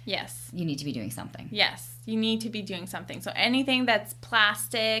back? Yes. You need to be doing something. Yes, you need to be doing something. So anything that's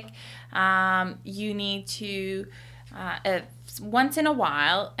plastic, you need to if once in a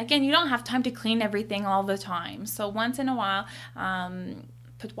while, again, you don't have time to clean everything all the time. So once in a while,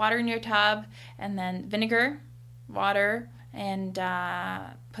 put water in your tub and then vinegar, water, and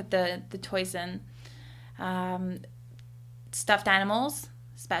put the toys in. Stuffed animals,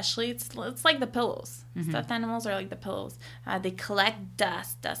 especially, it's like the pillows. Stuffed animals are like the pillows. They collect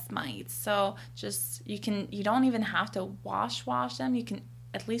dust mites. So just you don't even have to wash them. You can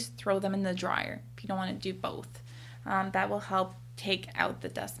at least throw them in the dryer if you don't want to do both. That will help take out the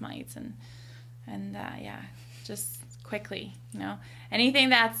dust mites and just quickly, anything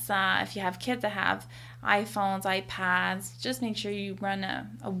that's if you have kids that have iPhones, iPads, just make sure you run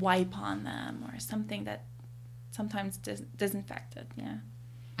a wipe on them or something that sometimes disinfect it.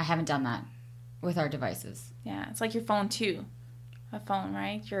 I haven't done that with our devices. Yeah, it's like your phone too. A phone,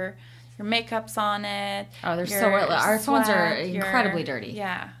 right? Your makeup's on it. Oh, our phones are incredibly dirty.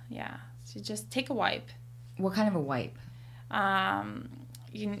 Yeah. So just take a wipe. What kind of a wipe?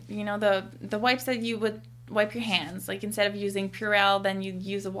 You know the wipes that you would wipe your hands, like instead of using Purell, then you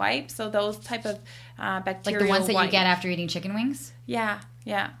use a wipe. So those type of bacterial like the ones that wipe. you get after eating chicken wings? Yeah.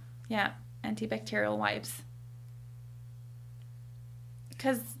 Antibacterial wipes.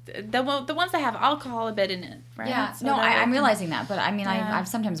 Because the ones that have alcohol a bit in it, right? Yeah, So no, I'm realizing that. But I mean, Yeah. I've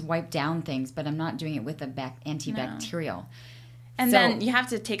sometimes wiped down things, but I'm not doing it with a antibacterial. And So- then you have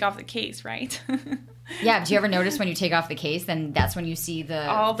to take off the case, right? Yeah, do you ever notice when you take off the case, then that's when you see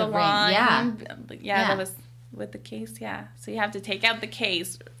All the ring? line. Yeah. Yeah, that was with the case, yeah. So you have to take out the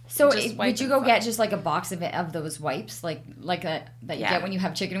case. So just wipe would you it go fine. get just like a box of those wipes, like that you Yeah. get when you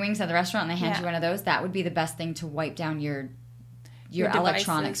have chicken wings at the restaurant and they hand Yeah. you one of those? That would be the best thing to wipe down your devices,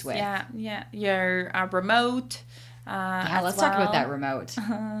 electronics with. Yeah. Your remote. Yeah, let's talk about that remote.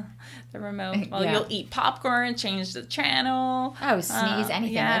 The remote. Well, Yeah. you'll eat popcorn, change the channel. Oh, sneeze,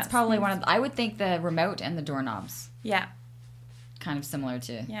 anything. yeah, That's probably sneeze. one of. I would think the remote and the doorknobs Yeah, kind of similar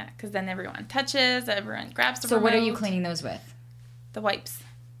to. yeah, because then everyone touches, everyone grabs the So remote. what are you cleaning those with? The wipes.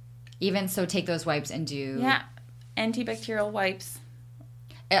 Even so, take those wipes and do. Yeah, antibacterial wipes.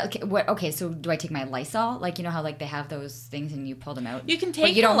 Okay, okay, so do I take my Lysol? Like, you know how like they have those things and you pull them out? You can take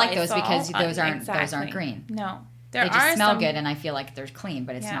But you don't the like those Lysol, because those aren't exactly. green. No. They just smell good and I feel like they're clean,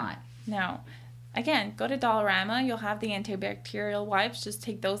 but it's not. No. Again, go to Dollarama. You'll have the antibacterial wipes. Just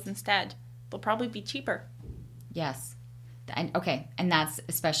take those instead. They'll probably be cheaper. Yes. And that's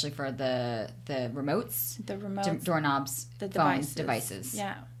especially for the remotes, The remotes, doorknobs, the phones, devices.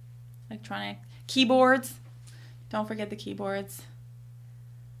 Yeah. Electronic. Keyboards. Don't forget the keyboards.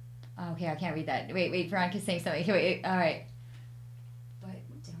 Oh, okay, I can't read that. Wait, Veronica's saying something. Wait, all right. But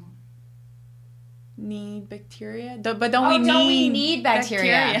don't. Need bacteria? But don't we need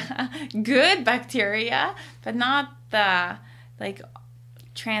bacteria? Good bacteria, but not the, like,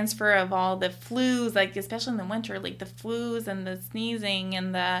 transfer of all the flus, like, especially in the winter, like the flus and the sneezing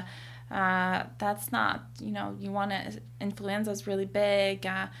and the, that's not, you want to, influenza's really big.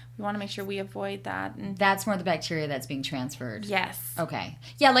 We want to make sure we avoid that. And That's more the bacteria that's being transferred. yes. Okay.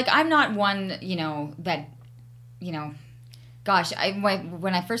 Yeah, like I'm not one, that, gosh,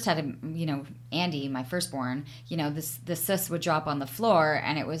 when I first had, Andy, my firstborn, the cyst would drop on the floor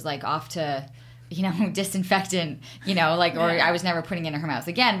and it was like off to, disinfectant, or I was never putting it in her mouth.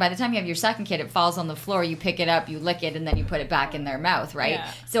 Again, by the time you have your second kid, it falls on the floor, you pick it up, you lick it, and then you put it back in their mouth, right?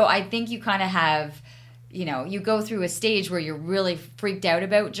 Yeah. So I think you kind of have, you go through a stage where you're really freaked out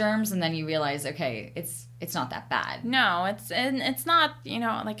about germs and then you realize, okay, it's not that bad. No, it's not,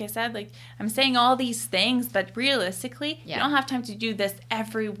 like I said, like I'm saying all these things, but realistically, you don't have time to do this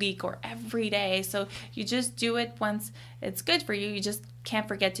every week or every day. So you just do it once it's good for you. You just can't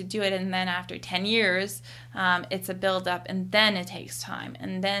forget to do it. And then after 10 years, it's a buildup and then it takes time.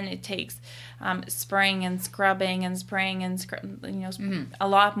 And then it takes spraying and scrubbing and a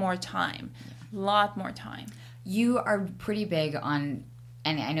lot more time. A lot more time. You are pretty big on,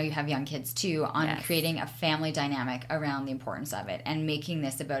 and I know you have young kids too, on Yes. creating a family dynamic around the importance of it and making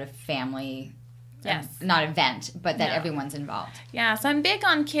this about a family, Yes. not event, but that No. everyone's involved. Yeah, so I'm big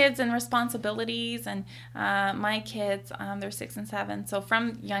on kids and responsibilities, and my kids, they're 6 and 7. So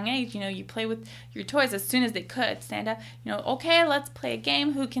from young age, you play with your toys as soon as they could. Stand up, okay, let's play a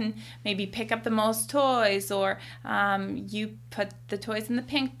game. Who can maybe pick up the most toys, or you put the toys in the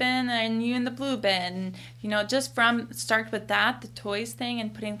pink bin and you in the blue bin. Just start with that, the toys thing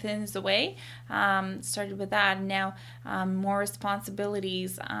and putting things away. Started with that, and now more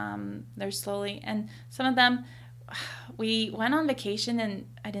responsibilities. They're slowly. And some of them, we went on vacation and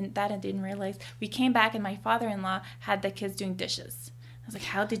I didn't realize. We came back and my father-in-law had the kids doing dishes. I was like,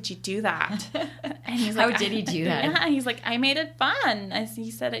 how did you do that? And he's like, How did he do that? Yeah, he's like, I made it fun. He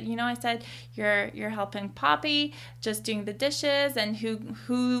said, I said, you're helping Poppy, just doing the dishes, and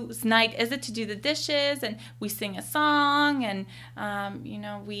whose night is it to do the dishes? And we sing a song, and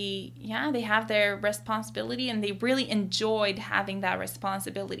they have their responsibility, and they really enjoyed having that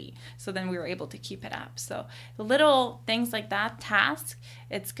responsibility. So then we were able to keep it up. So little things like that, task,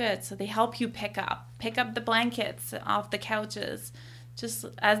 it's good. So they help you pick up the blankets off the couches. Just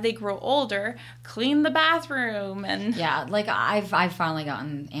as they grow older, clean the bathroom. And yeah, like I've finally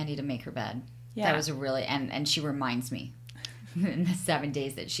gotten Andy to make her bed. Yeah. That was a really, and she reminds me in the 7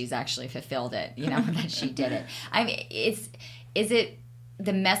 days that she's actually fulfilled it, that she did it. I mean, is it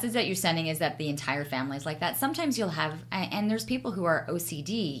the message that you're sending is that the entire family is like that? Sometimes you'll have, and there's people who are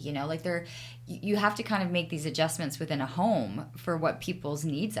OCD, like you have to kind of make these adjustments within a home for what people's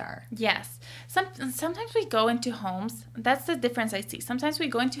needs are. Yes. Sometimes we go into homes. That's the difference I see. Sometimes we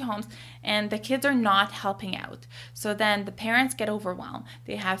go into homes and the kids are not helping out. So then the parents get overwhelmed.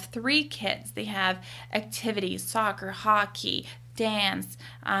 They have 3 kids. They have activities, soccer, hockey, dance.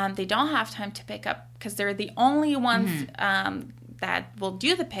 They don't have time to pick up because they're the only ones that will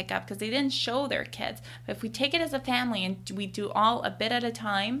do the pickup because they didn't show their kids. But if we take it as a family and we do all a bit at a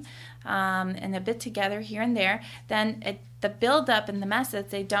time and a bit together here and there, then the build-up and the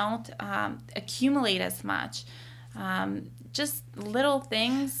messes, they don't accumulate as much. Just little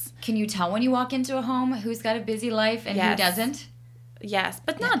things. Can you tell when you walk into a home who's got a busy life and who doesn't? Yes,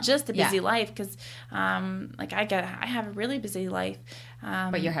 but not just a busy life, because I have a really busy life.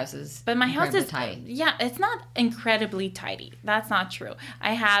 But your house is my house is tidy. Yeah, it's not incredibly tidy. That's not true.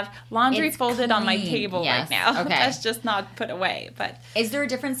 I have laundry folded on my table right now. Okay. That's just not put away. But is there a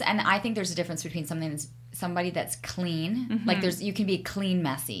difference? And I think there's a difference between somebody that's clean, like you can be clean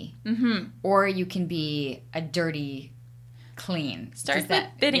messy, or you can be a dirty clean. Start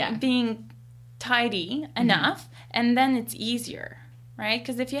with being tidy enough, and then it's easier. Right?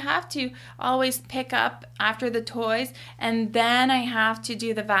 Because if you have to always pick up after the toys, and then I have to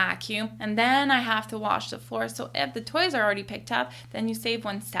do the vacuum, and then I have to wash the floor. So if the toys are already picked up, then you save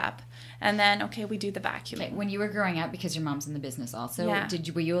one step. And then, we do the vacuum. Okay. When you were growing up, because your mom's in the business also,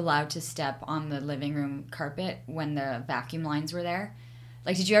 were you allowed to step on the living room carpet when the vacuum lines were there?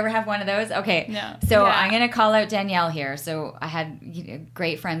 Like, did you ever have one of those? Okay. No. So I'm going to call out Danielle here. So I had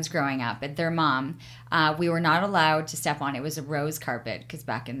great friends growing up. And their mom, we were not allowed to step on. It was a rose carpet, because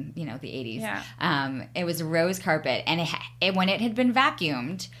back in, the 80s. Yeah. It was a rose carpet. And when it had been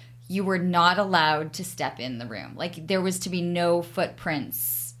vacuumed, you were not allowed to step in the room. Like, there was to be no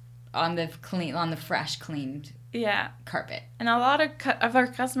footprints on the fresh, cleaned carpet. And a lot of our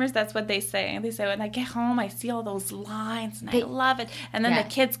customers, that's what they say. They say, when I get home, I see all those lines, and I love it. And then the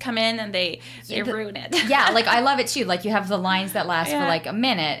kids come in and they ruin it. Yeah, like I love it too. Like, you have the lines that last for like a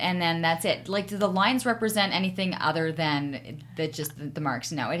minute, and then that's it. Like, do the lines represent anything other than the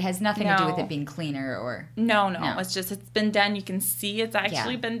marks? No, it has nothing to do with it being cleaner or... No. It's just, it's been done. You can see it's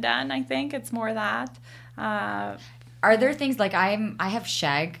actually been done, I think. It's more that. Are there things like I have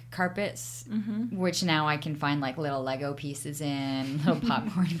shag carpets, which now I can find like little Lego pieces in, little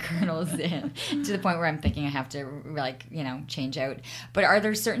popcorn kernels in, to the point where I'm thinking I have to change out. But are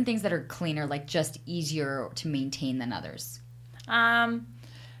there certain things that are cleaner, like just easier to maintain than others?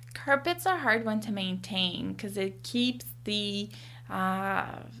 Carpets are a hard one to maintain because it keeps the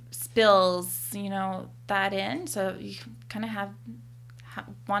spills, that in. So you kind of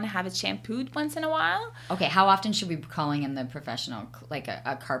want to have it shampooed once in a while. Okay, how often should we be calling in the professional, like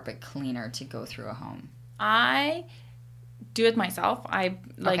a carpet cleaner, to go through a home? I do it myself.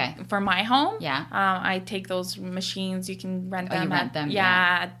 For my home. Yeah. I take those machines. You can rent them. You rent them.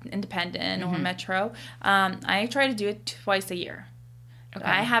 Yeah, Independent or Metro. I try to do it twice a year. Okay.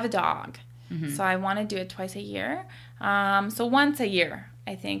 I have a dog, so I want to do it twice a year. So once a year,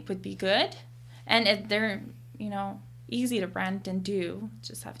 I think, would be good. And they're, easy to rent and do.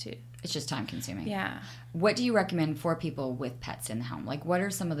 It's just time consuming. Yeah. What do you recommend for people with pets in the home? Like, what are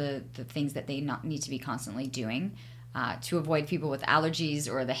some of the things that they need to be constantly doing to avoid people with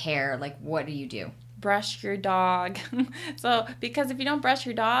allergies or the hair? Like, what do you do? Brush your dog. So, because if you don't brush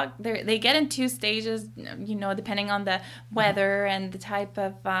your dog, they get in 2 stages, depending on the weather and the type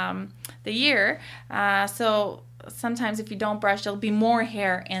of the year. So sometimes if you don't brush, there'll be more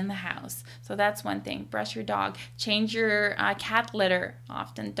hair in the house. So that's one thing. Brush your dog. Change your cat litter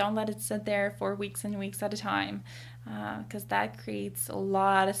often. Don't let it sit there for weeks and weeks at a time, because that creates a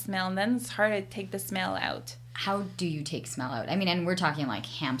lot of smell, and then it's hard to take the smell out. how do you take smell out? I mean, and we're talking like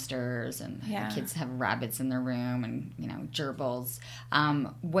hamsters and the kids have rabbits in their room and, gerbils.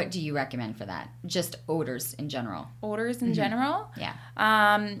 What do you recommend for that? Just odors in general. Odors in general? Yeah.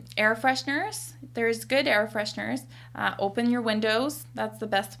 Air fresheners. There's good air fresheners. Open your windows. That's the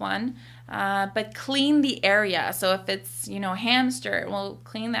best one. But clean the area. So if it's, hamster, well,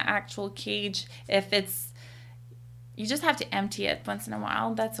 clean the actual cage. If it's, you just have to empty it once in a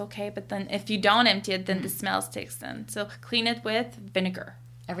while. That's okay. But then if you don't empty it, then the smell sticks in. So clean it with vinegar.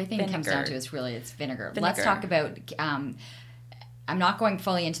 Everything comes down to it's vinegar. Let's talk about, I'm not going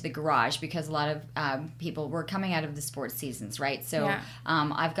fully into the garage because a lot of people, we're coming out of the sports seasons, right? So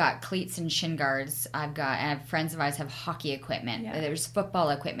I've got cleats and shin guards. And friends of ours have hockey equipment. Yeah. There's football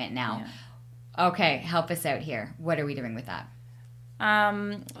equipment now. Yeah. Okay, help us out here. What are we doing with that?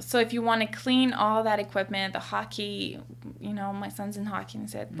 So if you want to clean all that equipment, the hockey, my son's in hockey, and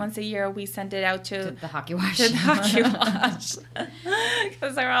said once a year we send it out to the hockey wash.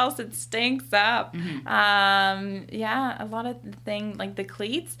 Because or else it stinks up. A lot of the thing like the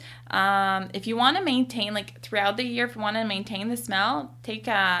cleats. If you want to maintain throughout the year, if you want to maintain the smell, take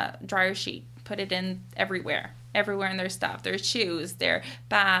a dryer sheet, put it in everywhere in their stuff, their shoes, their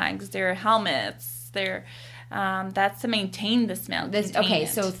bags, their helmets, their. That's to maintain the smell.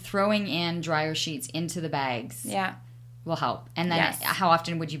 So throwing in dryer sheets into the bags will help. And then how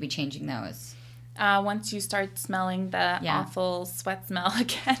often would you be changing those? Once you start smelling the awful sweat smell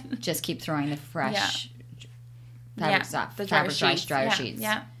again. Just keep throwing the fresh fabric stuff. The dryer sheets.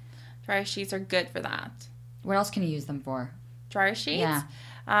 Yeah. Dryer sheets are good for that. What else can you use them for? Dryer sheets? Yeah.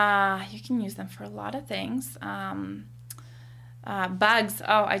 You can use them for a lot of things. Bugs.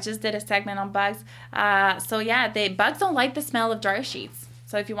 Oh, I just did a segment on bugs. Bugs don't like the smell of dryer sheets.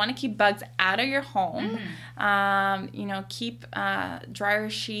 So if you want to keep bugs out of your home, keep dryer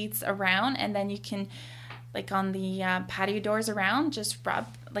sheets around, and then you can, on the patio doors around, just rub,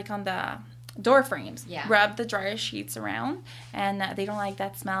 on the door frames, rub the dryer sheets around, and they don't like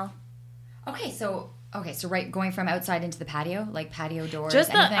that smell. Okay, so going from outside into the patio, like patio doors,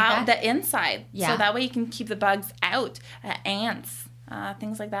 just the inside. Yeah. So that way you can keep the bugs out, ants,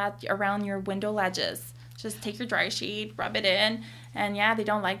 things like that around your window ledges. Just take your dryer sheet, rub it in, and they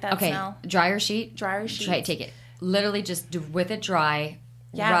don't like that smell. Dryer sheet. Take it. Literally just with it dry.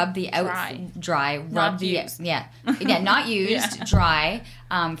 Yeah, rub the dry. Rub not the used. Not used. Dry,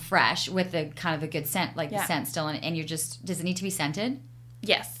 fresh with the kind of a good scent, the scent still in it. And does it need to be scented?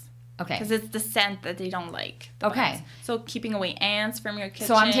 Yes. Okay. Because it's the scent that they don't like. Okay. Bugs. So keeping away ants from your kitchen.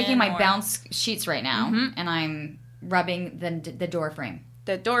 So I'm taking my bounce sheets right now, and I'm rubbing the door frame.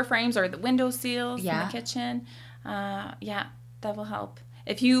 The door frames or the window seals in the kitchen. That will help.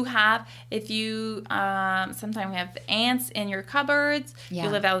 If you sometimes we have ants in your cupboards, you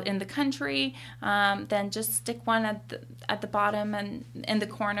live out in the country, then just stick one at the bottom and in the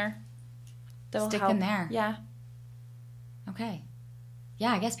corner. That'll stick help. them there. Yeah. Okay.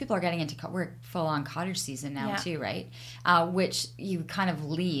 Yeah, I guess people are getting into we're full-on cottage season now too, right? Which you kind of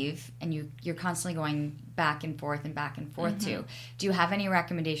leave and you're constantly going back and forth to. Do you have any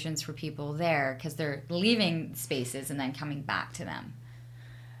recommendations for people there because they're leaving spaces and then coming back to them?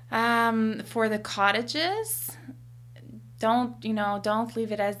 For the cottages, don't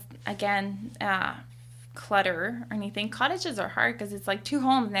leave it as clutter or anything. Cottages are hard because it's like two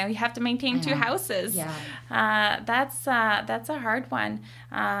homes now. You have to maintain two houses. That's a hard one.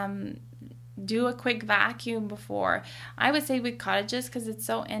 Do a quick vacuum before. I would say with cottages, because it's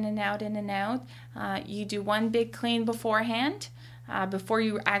so in and out, you do one big clean beforehand before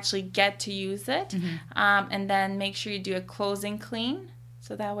you actually get to use it, and then make sure you do a closing clean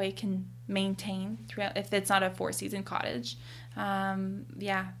so that way it can maintain throughout if it's not a 4-season cottage.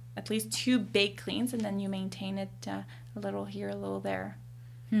 At least 2 big cleans, and then you maintain it a little here, a little there.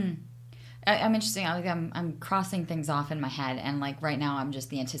 I'm interesting. I'm crossing things off in my head, and right now I'm just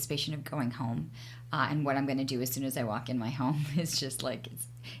the anticipation of going home, and what I'm going to do as soon as I walk in my home is just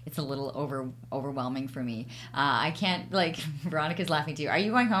it's a little overwhelming for me. I can't Veronica's laughing too. Are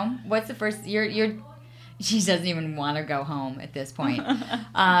you going home? What's the first? She doesn't even want to go home at this point.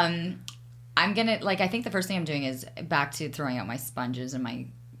 I'm gonna I think the first thing I'm doing is back to throwing out my sponges and my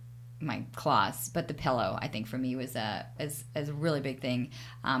cloths, but the pillow I think for me was a really big thing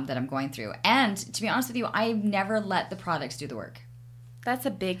that I'm going through. And to be honest with you, I never let the products do the work. That's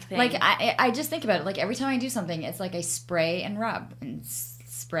a big thing. I just think about it. Every time I do something, it's I spray and rub and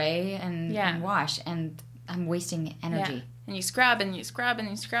spray and wash, and I'm wasting energy. Yeah. And you scrub and you scrub and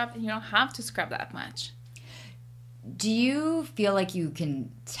you scrub, and you don't have to scrub that much. Do you feel like you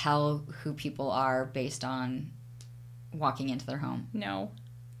can tell who people are based on walking into their home? No.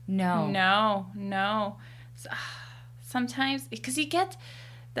 sometimes, because you get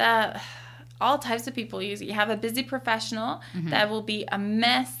all types of people use it. You have a busy professional that will be a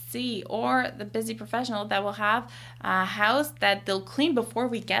messy, or the busy professional that will have a house that they'll clean before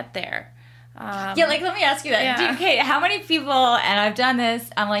we get there. Let me ask you that. Yeah. Okay, how many people, and I've done this,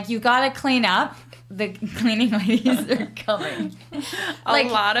 I'm like, you got to clean up. The cleaning ladies are coming. A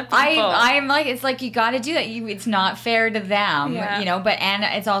lot of people. I'm like, it's like, you got to do that. It's not fair to them, and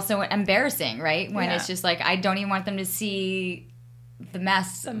it's also embarrassing, right? When it's just like, I don't even want them to see the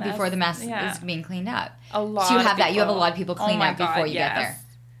mess before the mess is being cleaned up. A lot. So you have of people. that. You have a lot of people clean up before you get there.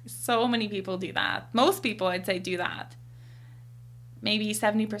 So many people do that. Most people, I'd say, do that. Maybe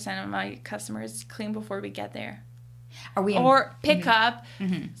 70% of my customers clean before we get there. Or pick up,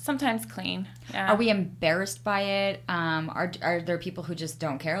 sometimes clean. Yeah. Are we embarrassed by it? Are there people who just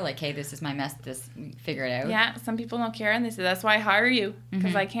don't care? Like, hey, this is my mess. Figure it out. Yeah, some people don't care, and they say, that's why I hire you,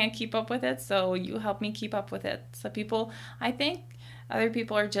 because I can't keep up with it, so you help me keep up with it. So people, I think other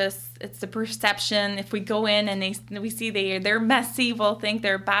people are just, it's the perception. If we go in and we see they're messy, we'll think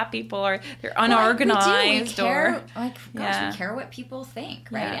they're bad people, or they're unorganized. We care, we Yeah. care what people think,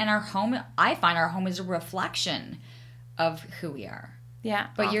 right? Yeah. And our home, I find our home is a reflection of who we are. Yeah.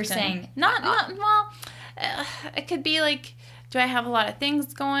 But often. you're saying it could be like, do I have a lot of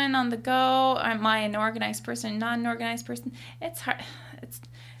things going on the go? Am I an organized person, not an organized person? It's hard.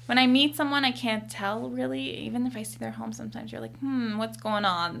 When I meet someone, I can't tell really. Even if I see their home, sometimes you're like, what's going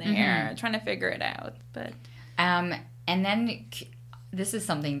on there? Trying to figure it out. But and then this is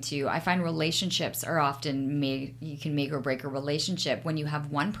something too. I find relationships are often you can make or break a relationship when you have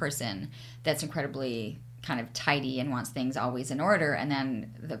one person that's incredibly kind of tidy and wants things always in order, and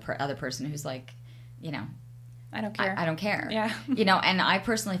then the other person who's like, I don't care. I don't care. Yeah. And I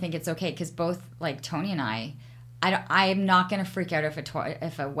personally think it's okay, because both, like, Tony and I am not going to freak out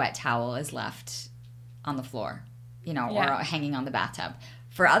if a wet towel is left on the floor, or hanging on the bathtub.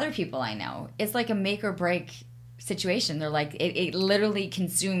 For other people I know, it's like a make or break situation. They're like, it literally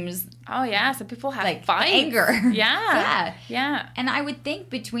consumes. Oh yeah, so people have like fights. Anger. Yeah. And I would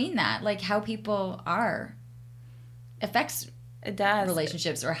think between that, like, how people are affects it does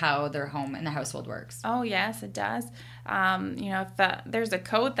relationships, or how their home and the household works. Oh yes, it does. If there's a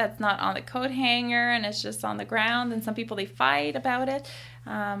coat that's not on the coat hanger and it's just on the ground, and some people, they fight about it.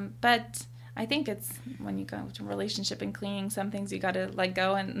 But I think it's when you go to a relationship and cleaning, some things you got to let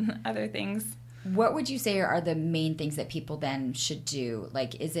go, and other things. What would you say are the main things that people then should do?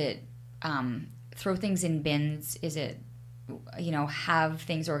 Like, is it throw things in bins? Is it, have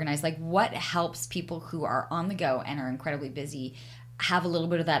things organized? Like, what helps people who are on the go and are incredibly busy have a little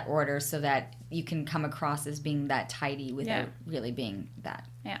bit of that order, so that you can come across as being that tidy without really being that?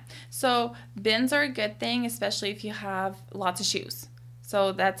 Yeah. So bins are a good thing, especially if you have lots of shoes.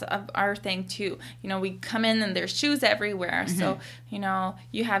 So that's our thing too. We come in and there's shoes everywhere. So,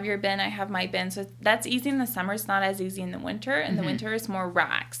 you have your bin, I have my bin. So that's easy in the summer. It's not as easy in the winter. In the winter, it's more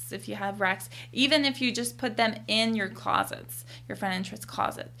racks. If you have racks, even if you just put them in your closets, your front entrance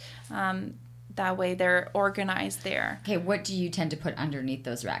closet, that way they're organized there. Okay, what do you tend to put underneath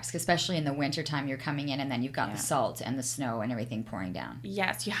those racks? Especially in the wintertime, you're coming in and then you've got the salt and the snow and everything pouring down.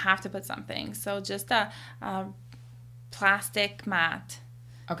 Yes, you have to put something. So just a plastic mat.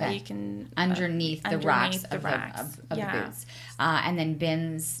 Okay. You can underneath the racks of the boots, and then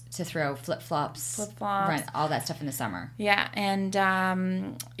bins to throw flip-flops, all that stuff in the summer. Yeah, and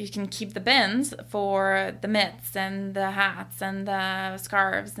you can keep the bins for the mitts and the hats and the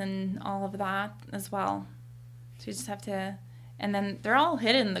scarves and all of that as well. So you just have to, and then they're all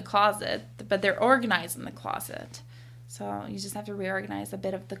hidden in the closet, but they're organized in the closet. So you just have to reorganize a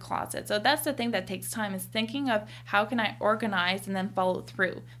bit of the closet. So that's the thing that takes time, is thinking of how can I organize and then follow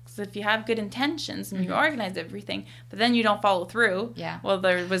through. Because if you have good intentions and you organize everything, but then you don't follow through, well,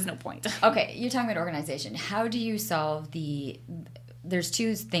 there was no point. Okay, you're talking about organization. How do you solve there's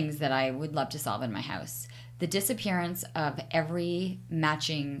two things that I would love to solve in my house. The disappearance of every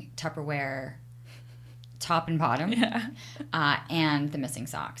matching Tupperware top and bottom, and the missing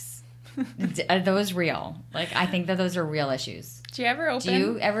socks. Are those real? Like, I think that those are real issues. Do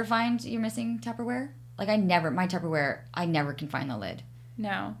you ever find you're missing Tupperware? Like, my Tupperware, I never can find the lid.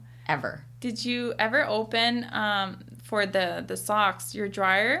 No. Ever. Did you ever open, for the socks, your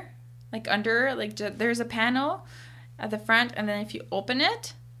dryer? Like, under, like, there's a panel at the front, and then if you open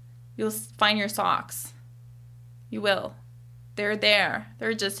it, you'll find your socks. You will. They're there.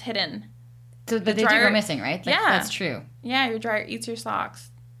 They're just hidden. So, but they do go missing, right? Like, that's true. Yeah, your dryer eats your socks.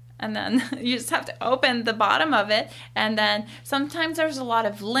 And then you just have to open the bottom of it. And then sometimes there's a lot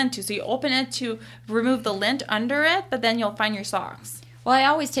of lint too. So you open it to remove the lint under it, but then you'll find your socks. Well, I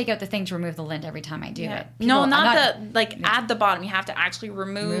always take out the thing to remove the lint every time I do it. No, not at the bottom. You have to actually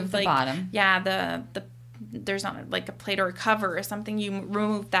remove the bottom. Yeah, there's not like a plate or a cover or something. You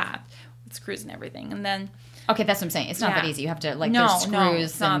remove that with screws and everything, and then. Okay, that's what I'm saying. It's not that easy. You have to there's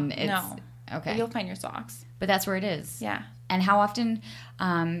screws okay. You'll find your socks. But that's where it is. Yeah. And how often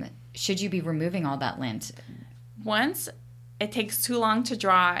should you be removing all that lint? Once it takes too long to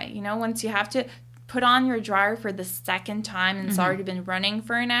dry. Once you have to put on your dryer for the second time and it's already been running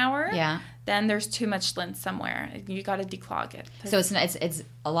for an hour. Yeah. Then there's too much lint somewhere. You got to declog it. So it's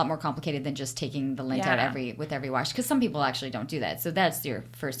a lot more complicated than just taking the lint out with every wash, because some people actually don't do that. So that's your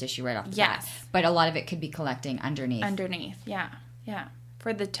first issue right off the bat. But a lot of it could be collecting underneath. Yeah.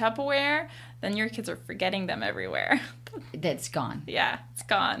 For the Tupperware, then your kids are forgetting them everywhere. That's gone. Yeah, it's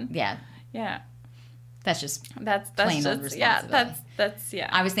gone. Yeah. That's plain old responsibility. That's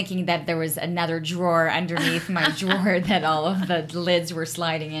I was thinking that there was another drawer underneath my drawer that all of the lids were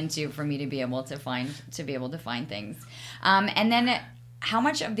sliding into for me to be able to find things. And then how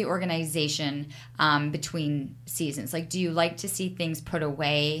much of the organization between seasons? Like, do you like to see things put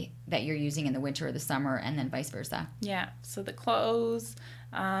away that you're using in the winter or the summer, and then vice versa? Yeah. So the clothes,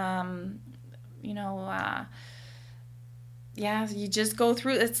 you just go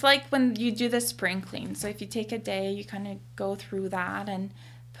through. It's like when you do the spring clean. So if you take a day, you kind of go through that and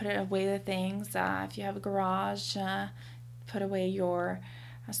put away the things. If you have a garage, put away your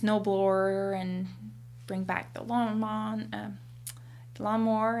snowblower and bring back the lawnmower,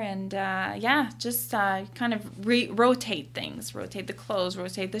 and just kind of rotate things. Rotate the clothes,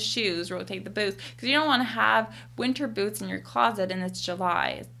 rotate the shoes, rotate the boots, because you don't want to have winter boots in your closet and it's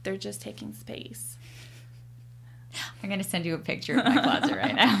July. They're just taking space. I'm going to send you a picture of my closet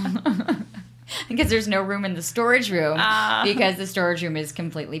right now. Because there's no room in the storage room because the storage room is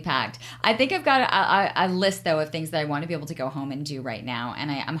completely packed. I think I've got a list, though, of things that I want to be able to go home and do right now.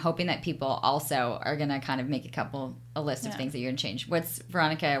 And I'm hoping that people also are going to kind of make a list of things that you're going to change.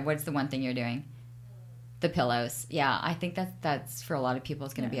 Veronica, what's the one thing you're doing? The pillows. Yeah, I think that's for a lot of people,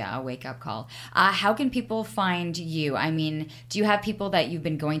 it's going to be a wake-up call. How can people find you? I mean, do you have people that you've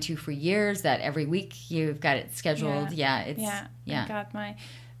been going to for years that every week you've got it scheduled? I got my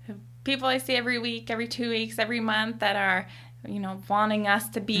people I see every week, every 2 weeks, every month that are, wanting us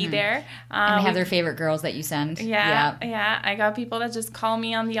to be there. And they have their favorite girls that you send. Yeah. I got people that just call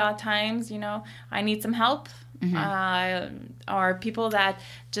me on the odd times, I need some help. Or people that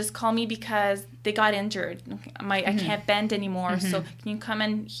just call me because they got injured. I can't bend anymore, so can you come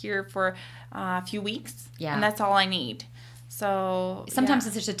in here for a few weeks? Yeah. And that's all I need. So sometimes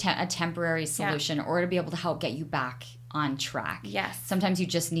it's just a temporary solution, or to be able to help get you back on track. Yes. Sometimes you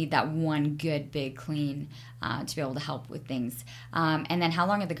just need that one good big clean to be able to help with things. And then how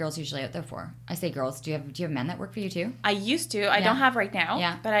long are the girls usually out there for? I say girls. Do you have men that work for you too? I used to. I don't have right now.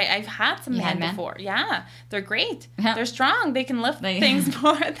 Yeah. But I've had some men before. Yeah. They're great. Yeah. They're strong. They can lift things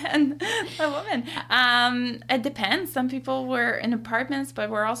more than a woman. It depends. Some people were in apartments, but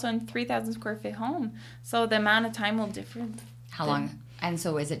we're also in 3,000 square feet home. So the amount of time will differ. How long? And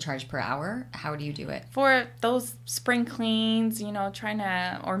so is it charged per hour? How do you do it? For those spring cleans, we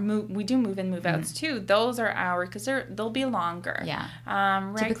do move in, move outs too. Those are hours because they'll be longer. Yeah.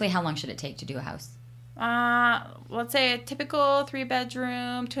 Typically, how long should it take to do a house? Let's say a typical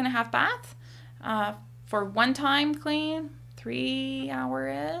 3-bedroom, 2.5 bath. For one time clean, 3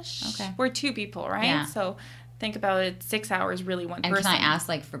 hour-ish. Okay. We're 2 people, right? Yeah. So think about it, 6 hours really one person. And can I ask,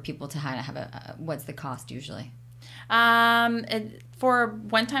 for people to have what's the cost usually? For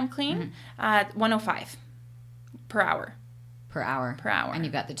one-time clean, $105 per hour. Per hour. And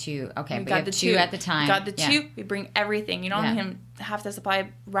you've got the 2. Okay, we got you have the 2 at the time. We got the 2. We bring everything. You don't even have to supply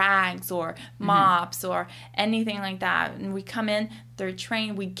rags or mops or anything like that. And we come in, they're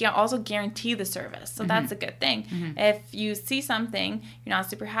trained. We also guarantee the service. So that's a good thing. If you see something you're not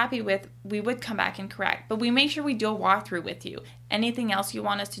super happy with, we would come back and correct. But we make sure we do a walkthrough with you. Anything else you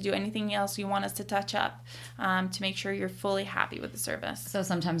want us to do, anything else you want us to touch up to make sure you're fully happy with the service. So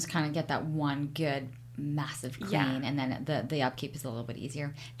sometimes kind of get that one good massive clean, and then the upkeep is a little bit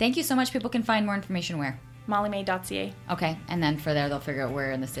easier. Thank you so much. People can find more information where? mollymay.ca. Okay, and then for there they'll figure out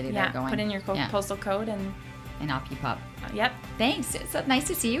where in the city they're going. Put in your postal code and off you pop. Yep. Thanks. It's so nice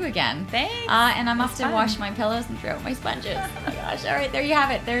to see you again. Thanks. And I'm off to wash my pillows and throw out my sponges. Oh my gosh. All right, there you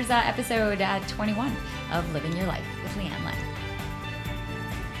have it. There's episode 21 of Living Your Life with Leanne Lett.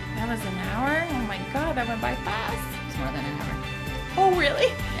 That was an hour? Oh my god, that went by fast. It's more than an hour. Oh really?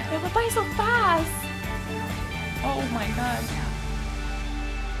 Yeah. It went by so fast. Oh my god.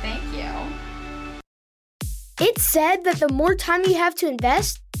 Thank you. It's said that the more time you have to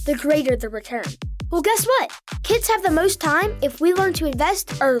invest, the greater the return. Well, guess what? Kids have the most time if we learn to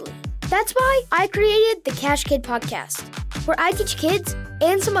invest early. That's why I created the Cash Kid podcast, where I teach kids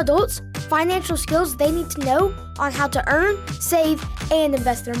and some adults financial skills they need to know on how to earn, save, and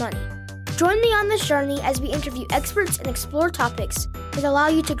invest their money. Join me on this journey as we interview experts and explore topics that allow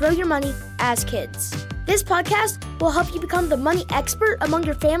you to grow your money as kids. This podcast will help you become the money expert among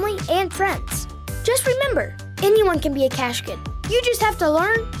your family and friends. Just remember, anyone can be a cash kid. You just have to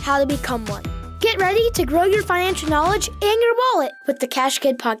learn how to become one. Get ready to grow your financial knowledge and your wallet with the Cash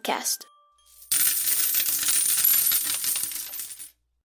Kid podcast.